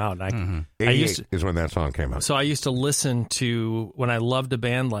song came out. And I used to, is when that song came out. So I used to listen to, when I loved a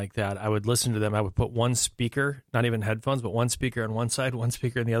band like that, I would listen to them. I would put one speaker, not even headphones, but one speaker on one side, one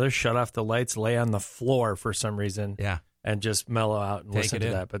speaker on the other, shut off the lights, lay on the floor for some reason, and just mellow out and listen to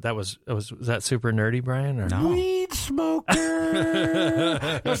that. But was that super nerdy, Brian? Or? No. Weed smoker.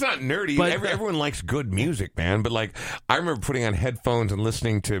 It's not nerdy. But, everyone likes good music, man. But like, I remember putting on headphones and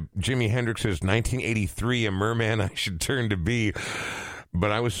listening to Jimi Hendrix's 1983, "A Merman I Should Turn to Be." But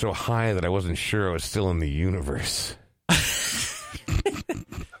I was so high that I wasn't sure I was still in the universe.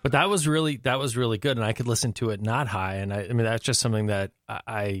 But that was really good, and I could listen to it not high. And I mean, that's just something that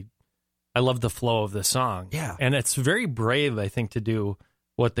I love the flow of the song. Yeah, and it's very brave, I think, to do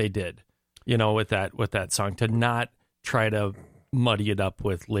what they did. With that song, to not try to muddy it up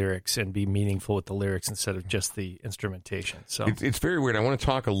with lyrics and be meaningful with the lyrics instead of just the instrumentation. So it's very weird. I want to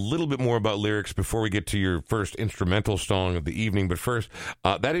talk a little bit more about lyrics before we get to your first instrumental song of the evening. But first,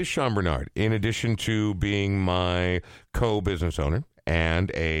 that is Sean Bernard. In addition to being my co-business owner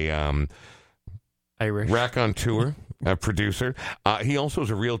and a Irish raconteur, a producer, he also is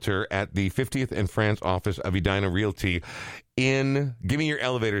a realtor at the 50th and France office of Edina Realty. Give me your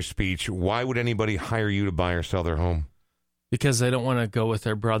elevator speech. Why would anybody hire you to buy or sell their home? Because they don't want to go with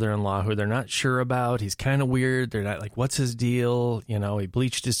their brother-in-law who they're not sure about. He's kind of weird. They're not like, what's his deal? He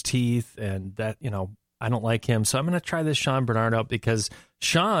bleached his teeth and that, I don't like him. So I'm going to try this Sean Bernard out because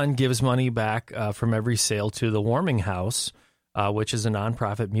Sean gives money back from every sale to the Warming House, which is a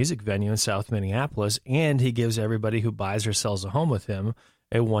nonprofit music venue in South Minneapolis. And he gives everybody who buys or sells a home with him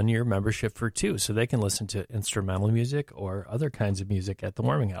a 1-year membership for 2, so they can listen to instrumental music or other kinds of music at the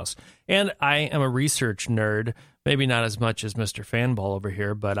Warming House. And I am a research nerd, maybe not as much as Mr. Fanball over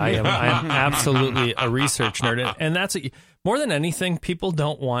here, but I am absolutely a research nerd. And that's more than anything, people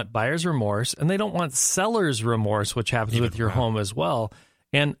don't want buyer's remorse, and they don't want seller's remorse, which happens with your home as well.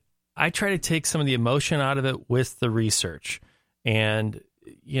 And I try to take some of the emotion out of it with the research. And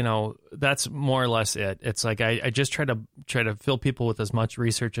that's more or less it. It's like I just try to fill people with as much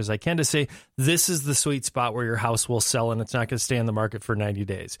research as I can to say, this is the sweet spot where your house will sell and it's not going to stay on the market for 90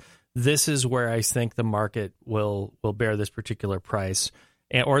 days. This is where I think the market will bear this particular price.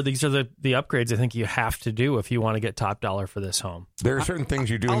 Or these are the upgrades I think you have to do if you want to get top dollar for this home. There are certain things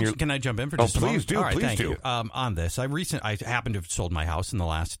you do. Can I jump in for just a moment? Please do. All right, please do. You. On this, I happened to have sold my house in the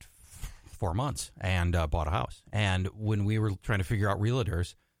last 4 months and bought a house. And when we were trying to figure out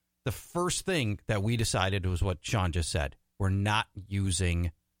realtors, the first thing that we decided was what Sean just said. We're not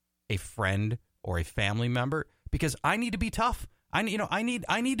using a friend or a family member because I need to be tough. I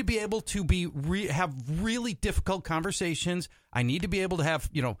need to be able to have really difficult conversations. I need to be able to have,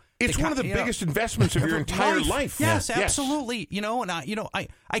 it's one of the biggest investments of your entire life. Yes, absolutely. And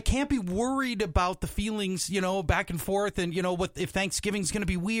I can't be worried about the feelings, back and forth and, what if Thanksgiving's going to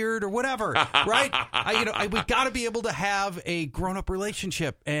be weird or whatever, right? We got to be able to have a grown-up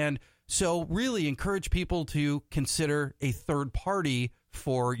relationship. And so really encourage people to consider a third party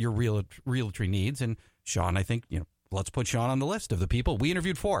for your realty needs. And Sean, I think, let's put Sean on the list of the people. We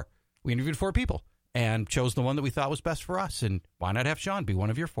interviewed 4. We interviewed 4 people and chose the one that we thought was best for us. And why not have Sean be one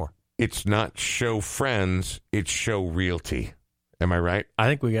of your 4? It's not show friends, it's show realty. Am I right? I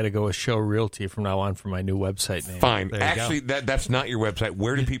think we got to go with Show Realty from now on for my new website name. Fine. Actually, that's not your website.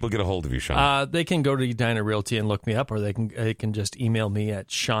 Where do people get a hold of you, Sean? They can go to Edina Realty and look me up, or they can just email me at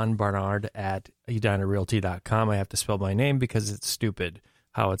seanbarnard@edinarealty.com. I have to spell my name because it's stupid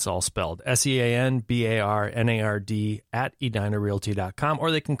how it's all spelled. SeanBarnard @edinarealty.com,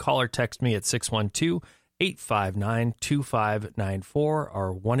 or they can call or text me at 612-859-2594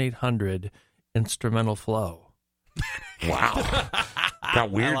 or 1-800-INSTRUMENTAL-FLOW. Wow.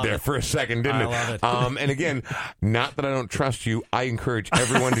 Got weird there for a second, didn't it? I love it. And again, not that I don't trust you. I encourage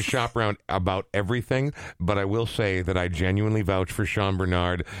everyone to shop around about everything, but I will say that I genuinely vouch for Sean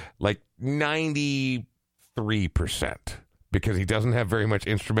Barnard like 93%. Because he doesn't have very much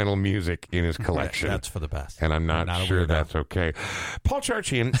instrumental music in his collection. That's for the best. And I'm not sure that's okay. Paul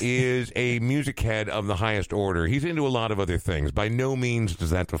Charchian is a music head of the highest order. He's into a lot of other things. By no means does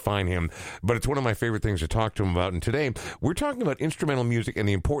that define him, but it's one of my favorite things to talk to him about. And today, we're talking about instrumental music and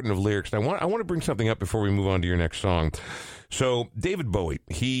the importance of lyrics. And I want to bring something up before we move on to your next song. So, David Bowie,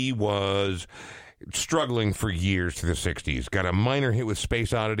 he was struggling for years to the 60s. Got a minor hit with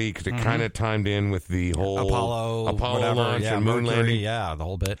Space Oddity because it kind of timed in with the whole Apollo launch and moon landing. Yeah, the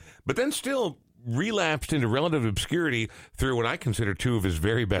whole bit. But then still relapsed into relative obscurity through what I consider two of his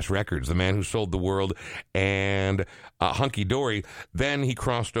very best records, The Man Who Sold the World and Hunky Dory. Then he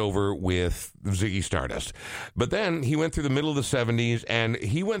crossed over with Ziggy Stardust. But then he went through the middle of the 70s, and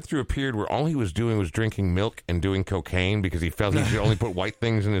he went through a period where all he was doing was drinking milk and doing cocaine because he felt he should only put white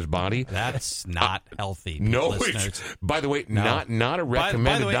things in his body. That's not healthy. No, by the way, not a recommended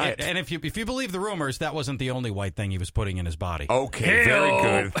by the way, diet. And if you believe the rumors, that wasn't the only white thing he was putting in his body. Okay, very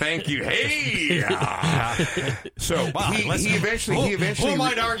good. Thank you. Hey! So he eventually who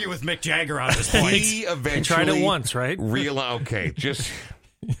might argue with Mick Jagger on this point? He eventually tried it once, right? Okay, just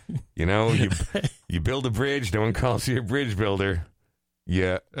you build a bridge. No one calls you a bridge builder.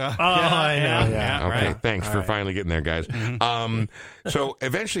 Yeah. I know. Yeah. Okay. Right. Thanks for finally getting there, guys. So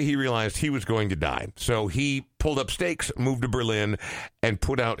eventually he realized he was going to die. So he pulled up stakes, moved to Berlin, and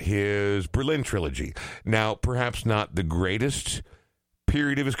put out his Berlin trilogy. Now, perhaps not the greatest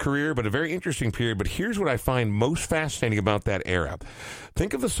period of his career, but a very interesting period. But here's what I find most fascinating about that era.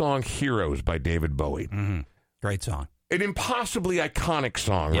 Think of the song Heroes by David Bowie. Mm-hmm. Great song. An impossibly iconic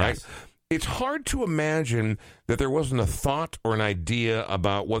song, yes. right? It's hard to imagine that there wasn't a thought or an idea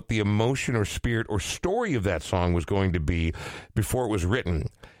about what the emotion or spirit or story of that song was going to be before it was written.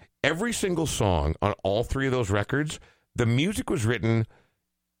 Every single song on all three of those records, the music was written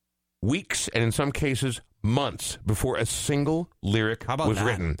weeks and in some cases months before a single lyric was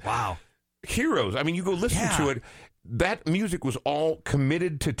written. Wow. Heroes, I mean, you go listen to it. That music was all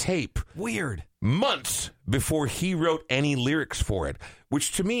committed to tape. Weird. Months before he wrote any lyrics for it,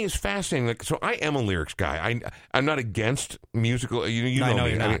 which to me is fascinating. Like, so I am a lyrics guy. I'm not against musical. You know me.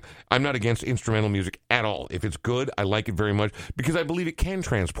 You're not. I mean, I'm not against instrumental music at all. If it's good, I like it very much because I believe it can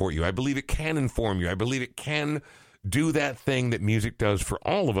transport you. I believe it can inform you. I believe it can do that thing that music does for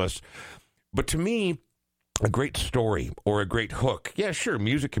all of us. But to me, a great story or a great hook. Yeah, sure,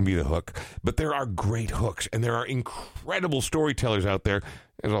 music can be the hook, but there are great hooks, and there are incredible storytellers out there.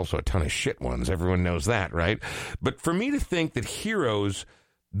 There's also a ton of shit ones. Everyone knows that, right? But for me to think that Heroes,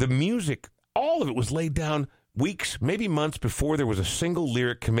 the music, all of it was laid down weeks, maybe months before there was a single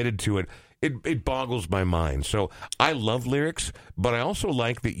lyric committed to it, it boggles my mind. So I love lyrics, but I also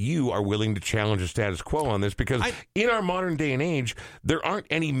like that you are willing to challenge the status quo on this because in our modern day and age, there aren't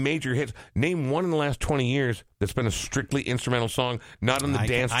any major hits. Name one in the last 20 years that's been a strictly instrumental song, not on the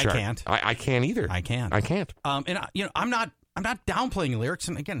dance chart. I can't. I can't either. I can't. And I'm not downplaying lyrics.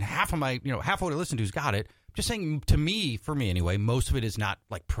 And again, half of what I listen to has got it. Just saying, for me anyway, most of it is not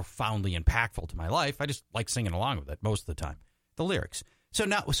like profoundly impactful to my life. I just like singing along with it most of the time. The lyrics. So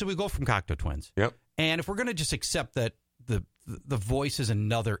we go from Cocteau Twins. Yep. And if we're going to just accept that the voice is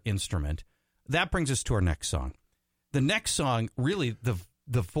another instrument, that brings us to our next song. The next song, really, the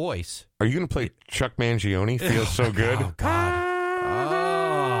voice. Are you going to play Chuck Mangione? Feels so good. Oh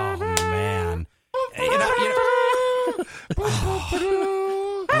God. Oh man.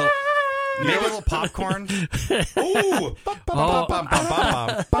 Maybe a little popcorn. Ooh. Oh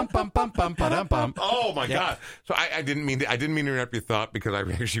my God. So I didn't mean to interrupt your thought because I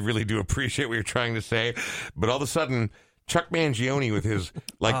actually really do appreciate what you're trying to say. But all of a sudden, Chuck Mangione with his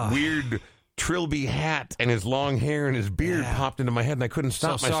weird trilby hat and his long hair and his beard popped into my head and I couldn't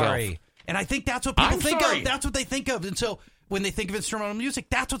stop myself. Sorry. And I think that's what people think of. That's what they think of. And so when they think of instrumental music,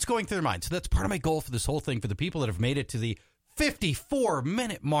 that's what's going through their mind. So that's part of my goal for this whole thing, for the people that have made it to the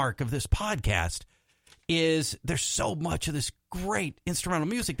 54-minute mark of this podcast, is there's so much of this great instrumental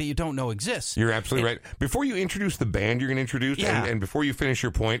music that you don't know exists. You're absolutely right. Before you introduce the band you're going to introduce, and before you finish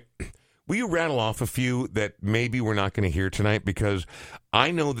your point, will you rattle off a few that maybe we're not going to hear tonight? Because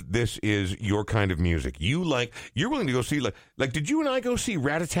I know that this is your kind of music. You're willing to go see, like did you and I go see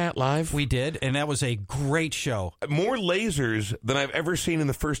Rat-a-Tat live? We did, and that was a great show. More lasers than I've ever seen in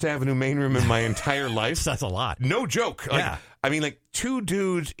the First Avenue main room in my entire life. That's a lot. No joke. I mean, two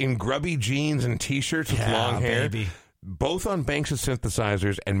dudes in grubby jeans and T-shirts with long hair. Baby. Both on banks of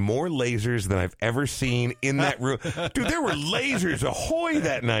synthesizers and more lasers than I've ever seen in that room. Dude, there were lasers ahoy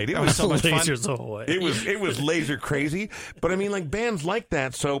that night. It was so much lasers fun. Ahoy. It was laser crazy. But I mean, like bands like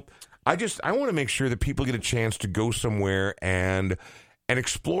that. So I want to make sure that people get a chance to go somewhere and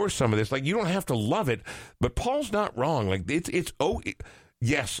explore some of this. Like, you don't have to love it, but Paul's not wrong. Like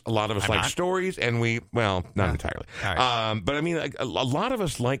yes, a lot of us like stories, and not entirely. Right. But I mean, a lot of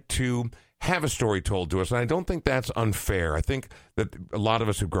us like to have a story told to us, and I don't think that's unfair. I think that a lot of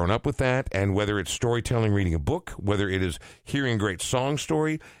us have grown up with that, and whether it's storytelling, reading a book, whether it is hearing a great song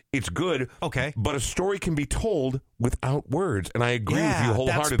story, it's good. Okay. But a story can be told without words, and I agree with you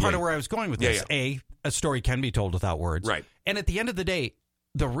wholeheartedly. That's part of where I was going with this. Yeah. A story can be told without words. Right. And at the end of the day,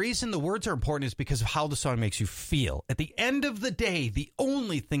 the reason the words are important is because of how the song makes you feel. At the end of the day, the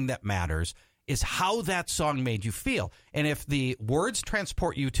only thing that matters is how that song made you feel. And if the words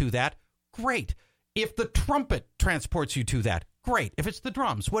transport you to that, great. If the trumpet transports you to that, great. If it's the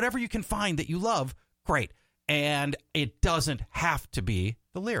drums, whatever you can find that you love, great. And it doesn't have to be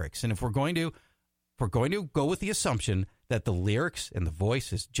the lyrics. And if we're going to go with the assumption that the lyrics and the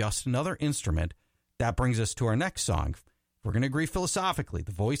voice is just another instrument, that brings us to our next song. If we're going to agree philosophically,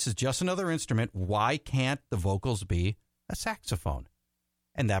 the voice is just another instrument. Why can't the vocals be a saxophone?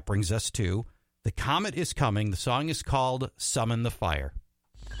 And that brings us to The Comet is Coming. The song is called Summon the Fire.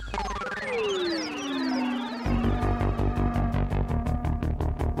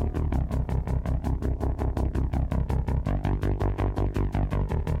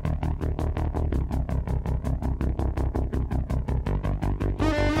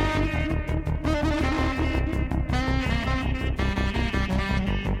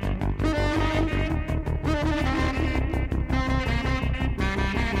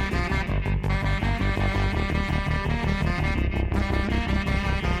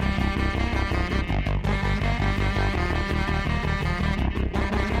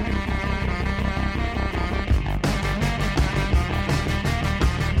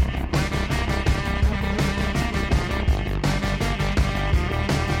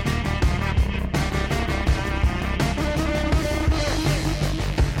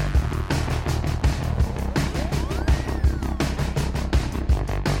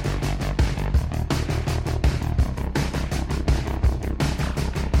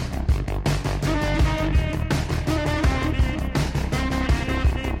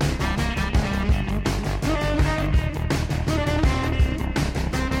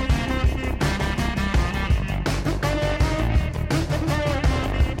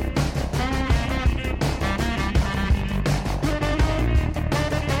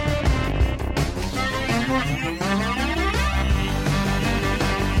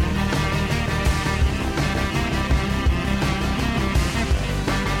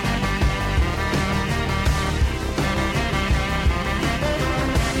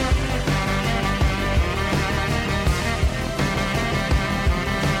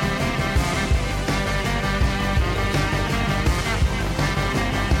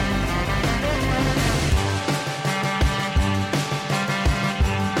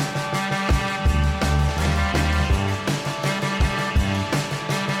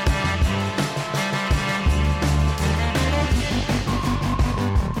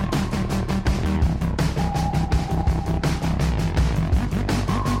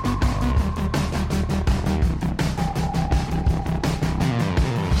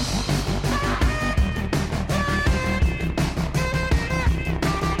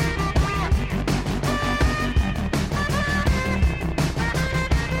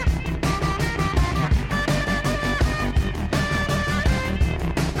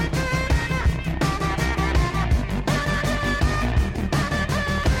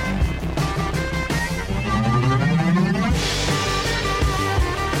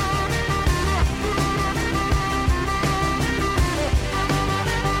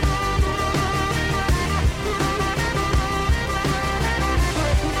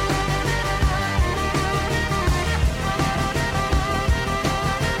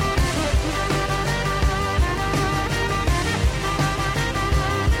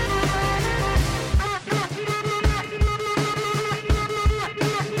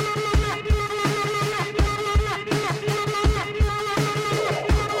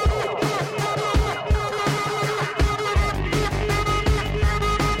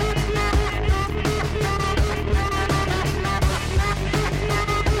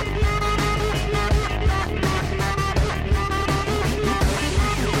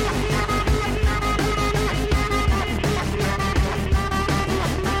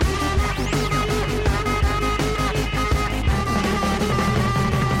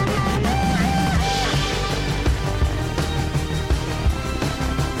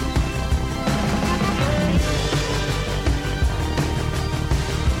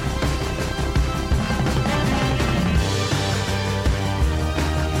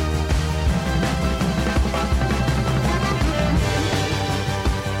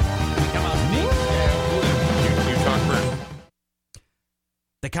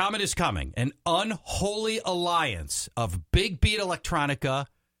 Comet is coming. An unholy alliance of big beat electronica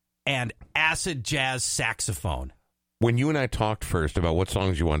and acid jazz saxophone. When you and I talked first about what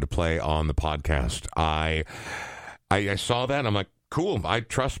songs you wanted to play on the podcast, I saw that and I'm like, cool. I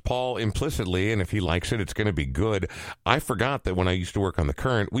trust Paul implicitly, and if he likes it, it's going to be good. I forgot that when I used to work on The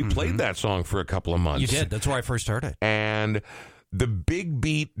Current, we played that song for a couple of months. You did. That's where I first heard it. And the big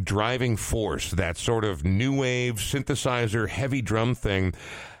beat driving force, that sort of new wave synthesizer, heavy drum thing,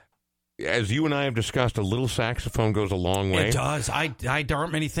 as you and I have discussed, a little saxophone goes a long way. It does. There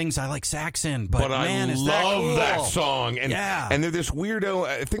aren't many things I like sax in, but man, I is love that that song. And, and they're this weirdo,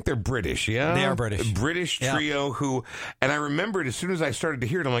 I think they're British, yeah? They are British. A British trio who, and I remembered as soon as I started to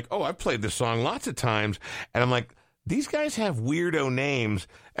hear it, I'm like, oh, I've played this song lots of times. And I'm like, these guys have weirdo names.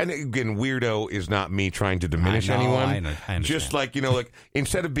 And again, weirdo is not me trying to diminish anyone. I understand. Just like, like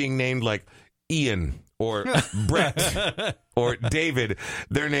instead of being named like Ian or Brett or David,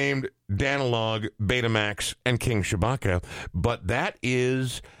 they're named Danalog, Betamax, and King Shabaka. But that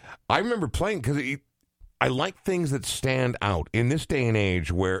is, I remember playing because I like things that stand out in this day and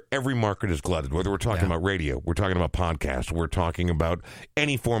age where every market is glutted, whether we're talking about radio, we're talking about podcasts, we're talking about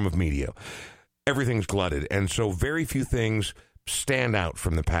any form of media. Everything's glutted. And so very few things stand out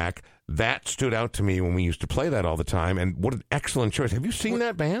from the pack. That stood out to me when we used to play that all the time, and what an excellent choice. Have you seen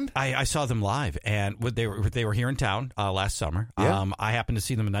that band? I saw them live, and they were here in town last summer. Yeah. I happened to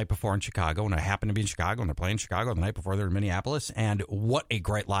see them the night before in Chicago, and I happened to be in Chicago, and they're playing Chicago the night before they were in Minneapolis, and what a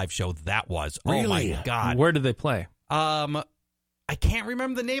great live show that was. Really? Oh, my God. Where did they play? I can't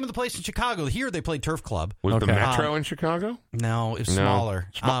remember the name of the place in Chicago. Here they played Turf Club. Was the Metro in Chicago? No, it was smaller.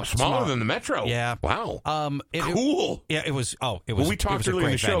 Smaller than the Metro? Yeah. Wow. Cool. It was. Well, we talked earlier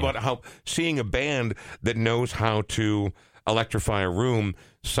in the show about how seeing a band that knows how to electrify a room,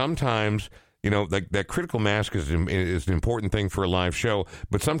 sometimes, like that critical mass is an important thing for a live show,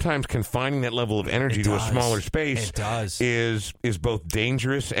 but sometimes confining that level of energy to a smaller space is both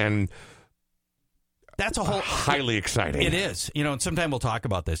dangerous and that's a whole highly exciting. It is, and sometime we'll talk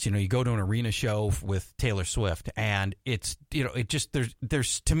about this. You go to an arena show with Taylor Swift, and it's, it just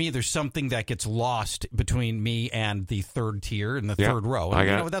there's to me there's something that gets lost between me and the third tier and the third row.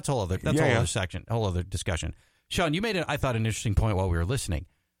 And, that's a whole other other section, whole other discussion. Sean, you made I thought an interesting point while we were listening.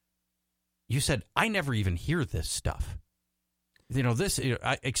 You said I never even hear this stuff.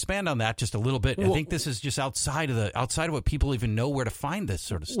 I expand on that just a little bit. Well, I think this is just outside of what people even know where to find this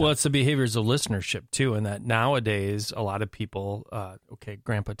sort of stuff. Well, it's the behaviors of listenership too, and that nowadays a lot of people,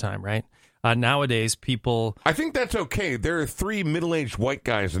 grandpa time, right? Nowadays people, I think that's okay. There are 3 middle-aged white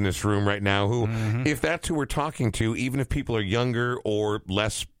guys in this room right now who, if that's who we're talking to, even if people are younger or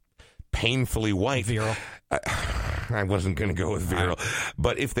less painfully white, virile. I wasn't going to go with virile,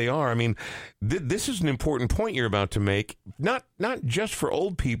 but if they are, I mean, this is an important point you're about to make. Not just for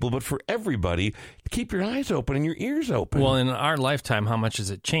old people, but for everybody. Keep your eyes open and your ears open. Well, in our lifetime, how much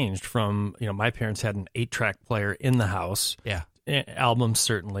has it changed? From my parents had an 8-track player in the house. Yeah, albums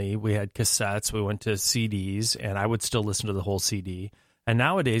certainly. We had cassettes. We went to CDs, and I would still listen to the whole CD. And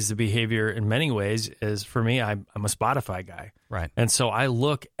nowadays, the behavior in many ways is, for me, I'm a Spotify guy. Right. And so I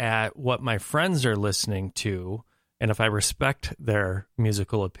look at what my friends are listening to, and if I respect their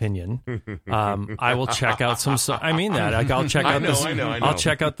musical opinion, I will check out some songs. I mean that. I'll check out I know. I'll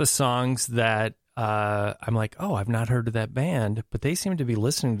check out the songs that I'm like, oh, I've not heard of that band, but they seem to be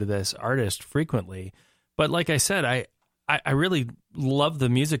listening to this artist frequently. But like I said, I really love the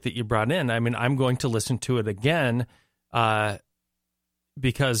music that you brought in. I mean, I'm going to listen to it again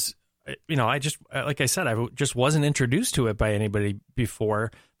because, I just, like I said, I just wasn't introduced to it by anybody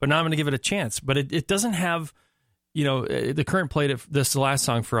before, but now I'm going to give it a chance. But it doesn't have, the Current played this last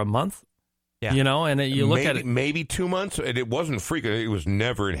song for a month. Yeah. And you look at it. Maybe 2 months. It wasn't frequent. It was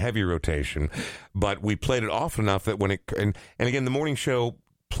never in heavy rotation. But we played it often enough that when it. And again, the morning show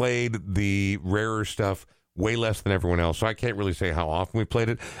played the rarer stuff way less than everyone else. So I can't really say how often we played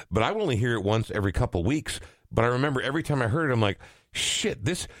it. But I would only hear it once every couple weeks. But I remember every time I heard it, I'm like, shit,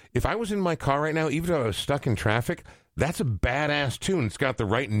 if I was in my car right now, even if I was stuck in traffic, that's a badass tune. It's got the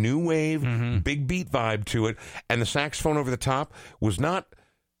right new wave, big beat vibe to it. And the saxophone over the top was not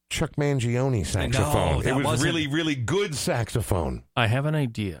Chuck Mangione saxophone. No, it was really, really good saxophone. I have an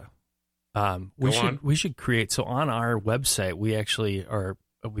idea. We should create, so on our website, we actually are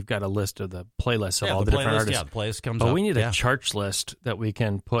we've got a list of the playlists of all the different artists. Yeah, the playlist comes but up. We need a church list that we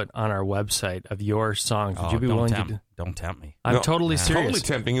can put on our website of your songs. Would you be willing to do? Don't tempt me. I'm totally serious. Totally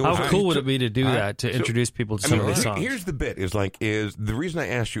tempting. How cool would it be to do that, to introduce people to some of these songs? Here's the bit, is the reason I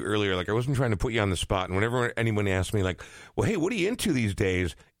asked you earlier, I wasn't trying to put you on the spot, and whenever anyone asks me, well, hey, what are you into these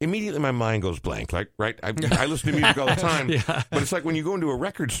days? Immediately my mind goes blank. Right? I listen to music all the time, but it's like when you go into a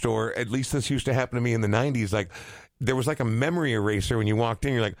record store, at least this used to happen to me in the 90s, there was a memory eraser when you walked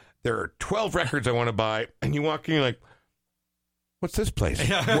in. You're like, there are 12 records I want to buy, and you walk in, you're like, what's this place?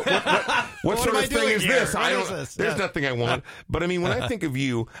 What sort of thing is this? There's nothing I want. But I mean, when I think of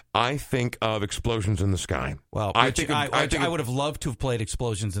you, I think of Explosions in the Sky. Well, I would have loved to have played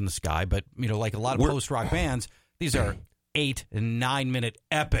Explosions in the Sky, but like a lot of post-rock bands, these are 8 and 9 minute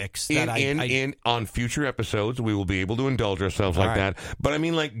epics that on future episodes we will be able to indulge ourselves like that. But I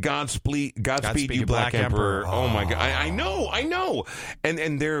mean, Godspeed You Black Emperor. Oh my God, I know.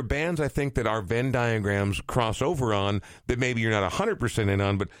 And there are bands I think that our Venn diagrams cross over on that maybe you're not 100% in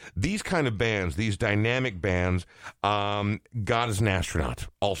on, but these kind of bands, these dynamic bands, God Is an Astronaut,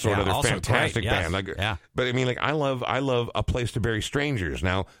 also another fantastic band. But I mean, I love A Place to Bury Strangers.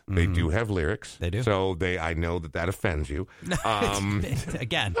 Now they do have lyrics, they do, so I know that offends you.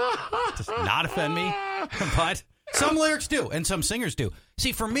 Again, does not offend me, but some lyrics do, and some singers do.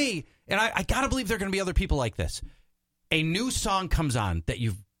 See, for me, and I gotta believe there are going to be other people like this. A new song comes on that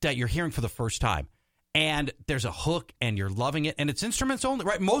you're hearing for the first time, and there's a hook, and you're loving it, and it's instruments only,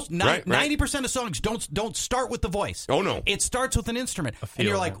 right? 90% of songs don't start with the voice. Oh no, it starts with an instrument, and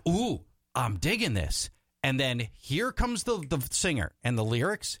you're like, ooh, I'm digging this, and then here comes the singer and the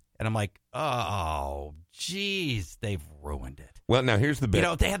lyrics. And I'm like, oh, geez, they've ruined it. Well, now here's the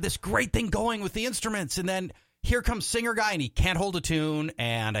bit. They had this great thing going with the instruments, and then here comes singer guy, and he can't hold a tune,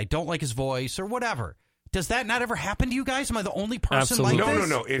 and I don't like his voice, or whatever. Does that not ever happen to you guys? Am I the only person like this?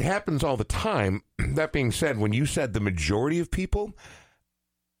 No. It happens all the time. That being said, when you said the majority of people,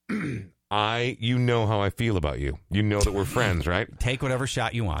 you know how I feel about you. You know that we're friends, right? Take whatever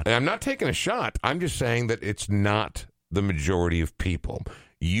shot you want. And I'm not taking a shot. I'm just saying that it's not the majority of people.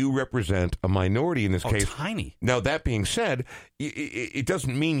 You represent a minority in this case. Tiny. Now, that being said, it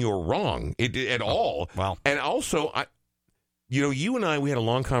doesn't mean you're wrong at all. Well, and also, you and I, we had a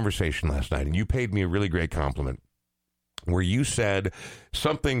long conversation last night, and you paid me a really great compliment where you said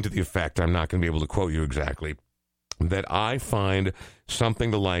something to the effect, I'm not going to be able to quote you exactly, that I find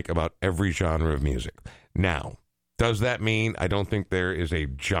something to like about every genre of music. Now, does that mean I don't think there is a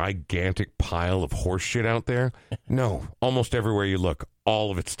gigantic pile of horse shit out there? No. Almost everywhere you look, all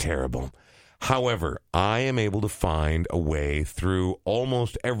of it's terrible. However, I am able to find a way through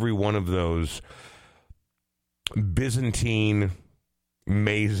almost every one of those Byzantine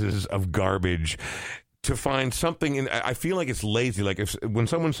mazes of garbage to find something. I feel like it's lazy. Like when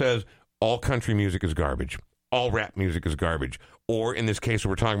someone says all country music is garbage, all rap music is garbage, or in this case what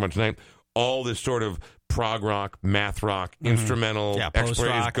we're talking about tonight, all this sort of prog rock, math rock, instrumental,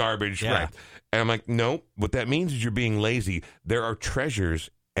 exploit is garbage. Yeah. Right. And I'm like, no, what that means is you're being lazy. There are treasures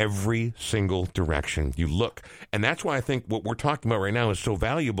every single direction you look. And that's why I think what we're talking about right now is so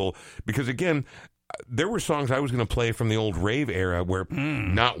valuable, because, again, there were songs I was going to play from the old rave era where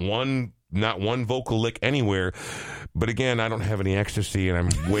not one vocal lick anywhere. But again, I don't have any ecstasy, and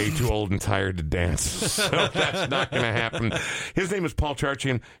I'm way too old and tired to dance. So that's not going to happen. His name is Paul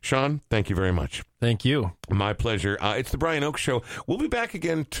Charchian. Sean, thank you very much. Thank you. My pleasure. It's the Brian Oak Show. We'll be back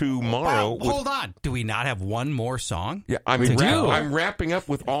again tomorrow. Hold on. Do we not have one more song? Yeah, I'm wrapping up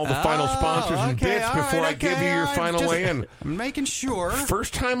with all the final sponsors and bits before I give you your final weigh in. I'm making sure.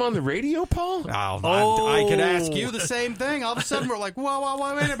 First time on the radio, Paul? I could ask you the same thing. All of a sudden, we're like,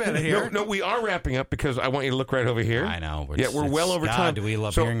 whoa, wait a minute here. No, we are wrapping up because I want you to look right over here. I know. We're well over time. Do we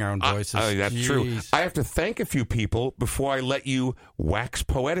love hearing our own voices? That's true. I have to thank a few people before I let you wax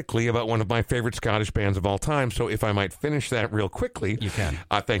poetically about one of my favorite Scottish bands of all time. So if I might finish that real quickly. You can.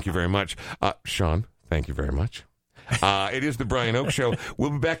 Thank you very much. Sean, thank you very much. It is the Brian Oak Show. We'll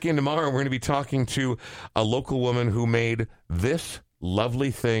be back in tomorrow. We're going to be talking to a local woman who made this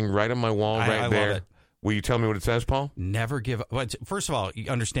lovely thing right on my wall right there. Love it. Will you tell me what it says, Paul? Never give up. Well, first of all, you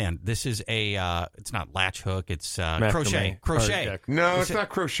understand, this is it's not latch hook, it's crochet. No, it's not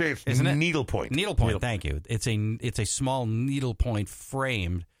crochet, it's needlepoint. Needlepoint, thank you. It's a small needlepoint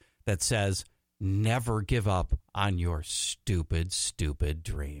frame that says, never give up on your stupid, stupid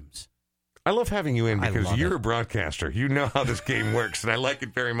dreams. I love having you in because you're it. a broadcaster. You know how this game works, and I like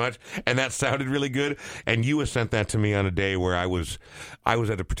it very much. And that sounded really good. And you sent that to me on a day where I was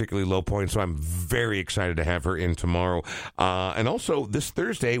at a particularly low point, so I'm very excited to have her in tomorrow. And also, this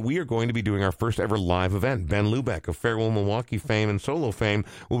Thursday, we are going to be doing our first ever live event. Ben Lubeck of Farewell Milwaukee fame and solo fame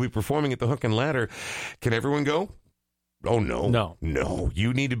will be performing at the Hook and Ladder. Can everyone go? Oh, no. No.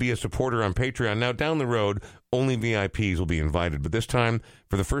 You need to be a supporter on Patreon. Now, down the road, only VIPs will be invited. But this time,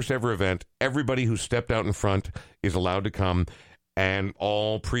 for the first ever event, everybody who stepped out in front is allowed to come, and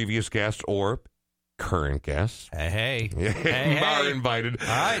all previous guests or current guests Hey. are invited. All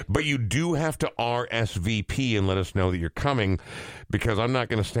right. But you do have to RSVP and let us know that you're coming, because I'm not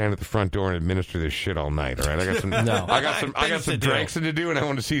going to stand at the front door and administer this shit all night. All right, I got some, I got some drinks to do, and I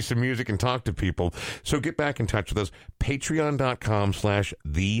want to see some music and talk to people. So get back in touch with us.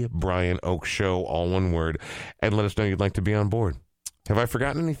 Patreon.com/The Brian Oak Show, all one word, and let us know you'd like to be on board. Have I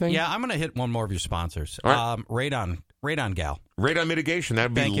forgotten anything? Yeah, I'm going to hit one more of your sponsors. All right. Radon Gal. Radon Mitigation.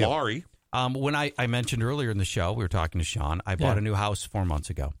 That'd be Laurie. When I mentioned earlier in the show, we were talking to Sean, I bought a new house 4 months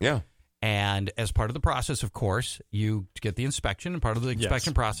ago. Yeah. And as part of the process, of course, you get the inspection, and part of the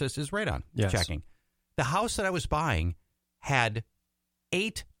inspection process is radon checking. The house that I was buying had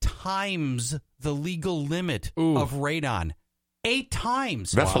 8 times the legal limit of radon. 8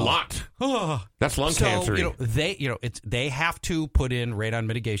 times. That's a lot. That's lung cancer. They have to put in radon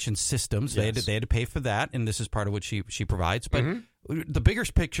mitigation systems. Yes. They had to pay for that, and this is part of what she provides. But the bigger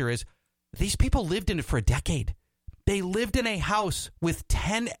picture is, these people lived in it for a decade. They lived in a house with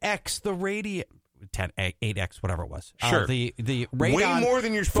 10x the 8x, whatever it was. Sure. The radon. Way more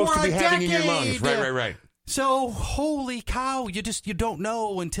than you're supposed to be having in your lungs. Right. So, holy cow, you don't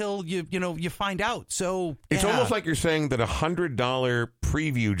know until you find out. So it's almost like you're saying that $100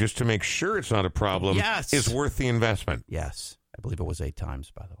 preview just to make sure it's not a problem is worth the investment. Yes. I believe it was 8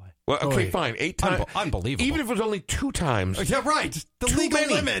 times, by the way. Well, okay, fine. 8 times. Unbelievable. Even if it was only 2 times. Yeah, right. The legal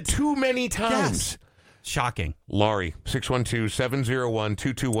limit. Too many times. Yes. Shocking. Laurie,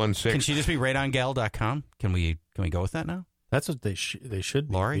 612-701-2216. Can she just be radongal.com? Can we go with that now? That's what they should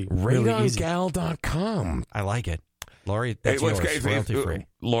be. Laurie? Radongal.com. I like it. Laurie, that's yours. Royalty free.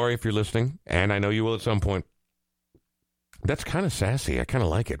 Laurie, if you're listening, and I know you will at some point, that's kind of sassy. I kind of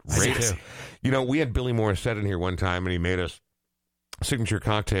like it. I do too. We had Billy Morissette in here one time, and he made us signature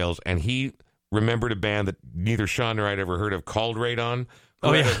cocktails, and he remembered a band that neither Sean nor I'd ever heard of called Radon,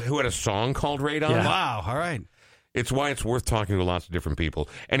 who had a song called Radon. Yeah. Wow, all right. It's why it's worth talking to lots of different people.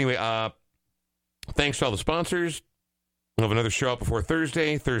 Anyway, thanks to all the sponsors. We'll have another show up before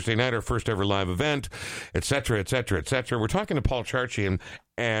Thursday night, our first ever live event, et cetera, et cetera, et cetera. We're talking to Paul Charchian,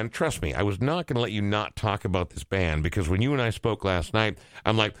 and trust me, I was not going to let you not talk about this band, because when you and I spoke last night,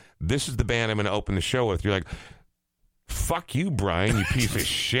 I'm like, this is the band I'm going to open the show with. You're like, fuck you, Brian, you piece of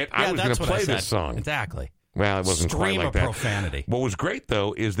shit. I was going to play this song. Exactly. Well, it wasn't quite like that. Profanity. What was great,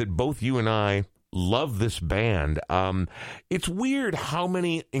 though, is that both you and I love this band. It's weird how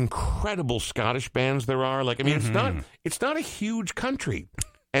many incredible Scottish bands there are. It's not a huge country.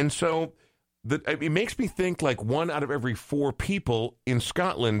 And so it makes me think like 1 out of every 4 people in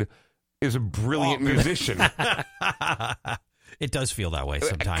Scotland is a brilliant musician. It does feel that way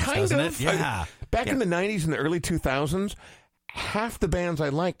sometimes, doesn't it? Yeah. Back in the 90s and the early 2000s, half the bands I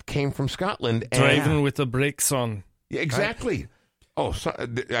liked came from Scotland. Driving with the brakes on. Yeah, exactly. Right? Oh, so, I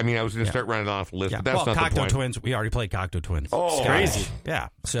was going to start running off the list, but that's not Cocteau the point. Twins, we already played Cocteau Twins. Oh, it's crazy. Yeah.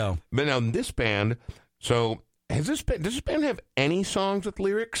 So, but now this band, does this band have any songs with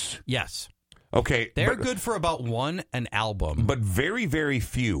lyrics? Yes. Okay. They're good for about an album. But very, very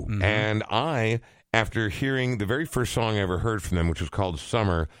few. Mm-hmm. And after hearing the very first song I ever heard from them, which was called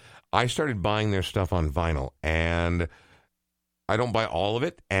Summer, I started buying their stuff on vinyl. And I don't buy all of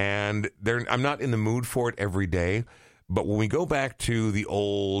it. And I'm not in the mood for it every day. But when we go back to the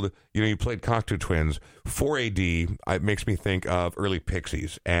old, you played Cocteau Twins, 4AD, it makes me think of early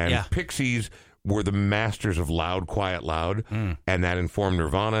Pixies. And Pixies were the masters of loud, quiet, loud, and that informed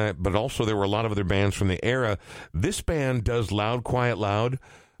Nirvana. But also there were a lot of other bands from the era. This band does loud, quiet, loud.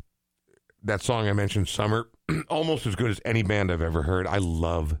 That song I mentioned, Summer, almost as good as any band I've ever heard. I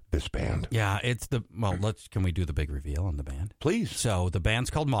love this band. Yeah, can we do the big reveal on the band? Please. So the band's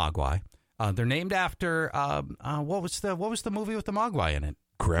called Mogwai. They're named after what was the movie with the Mogwai in it?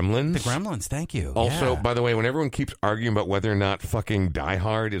 Gremlins. The Gremlins. Thank you. Also, by the way, when everyone keeps arguing about whether or not fucking Die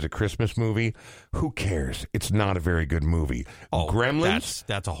Hard is a Christmas movie, who cares? It's not a very good movie. Oh, Gremlins.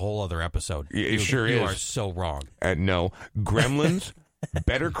 That's a whole other episode. It sure is. You are so wrong. No, Gremlins,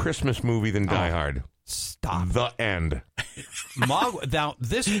 better Christmas movie than Die Hard. Stop. The end.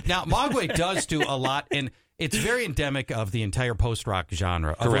 Mogwai does do a lot, and It's very endemic of the entire post-rock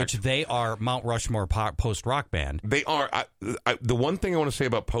genre, of which they are Mount Rushmore post-rock band. They are. The one thing I want to say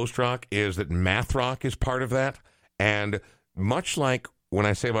about post-rock is that math rock is part of that. And much like when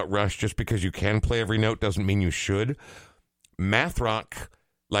I say about Rush, just because you can play every note doesn't mean you should. Math rock,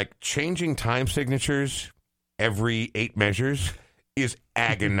 like changing time signatures every 8 measures, is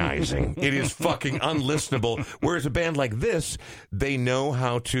agonizing. It is fucking unlistenable. Whereas a band like this, they know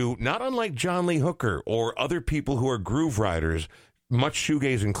how to, not unlike John Lee Hooker or other people who are groove riders, much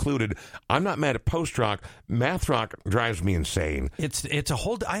shoegaze included. I'm not mad at post-rock. Math rock drives me insane. It's a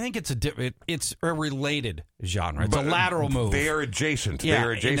whole. I think it's a related genre. It's a lateral move. They are adjacent. Yeah, they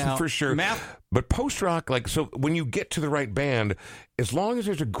are adjacent for sure. But post-rock, like, so when you get to the right band, as long as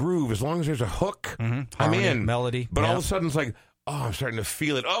there's a groove, as long as there's a hook, I'm in. Melody. But all of a sudden it's like, oh, I'm starting to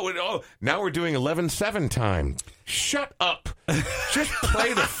feel it. Oh, now we're doing 11/7 time. Shut up. Just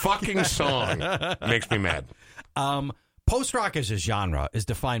play the fucking song. Makes me mad. Post-rock as a genre is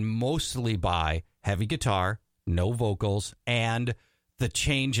defined mostly by heavy guitar, no vocals, and the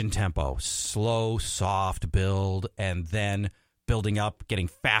change in tempo. Slow, soft build, and then building up, getting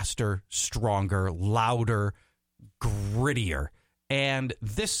faster, stronger, louder, grittier. And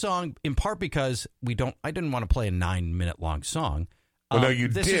this song, in part because I didn't want to play a 9-minute long song. Well, no, you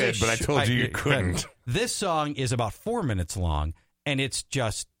did, but I told you couldn't. This song is about 4 minutes long, and it's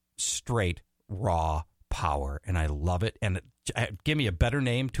just straight, raw power, and I love it. And give me a better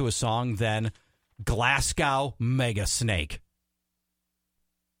name to a song than Glasgow Mega Snake.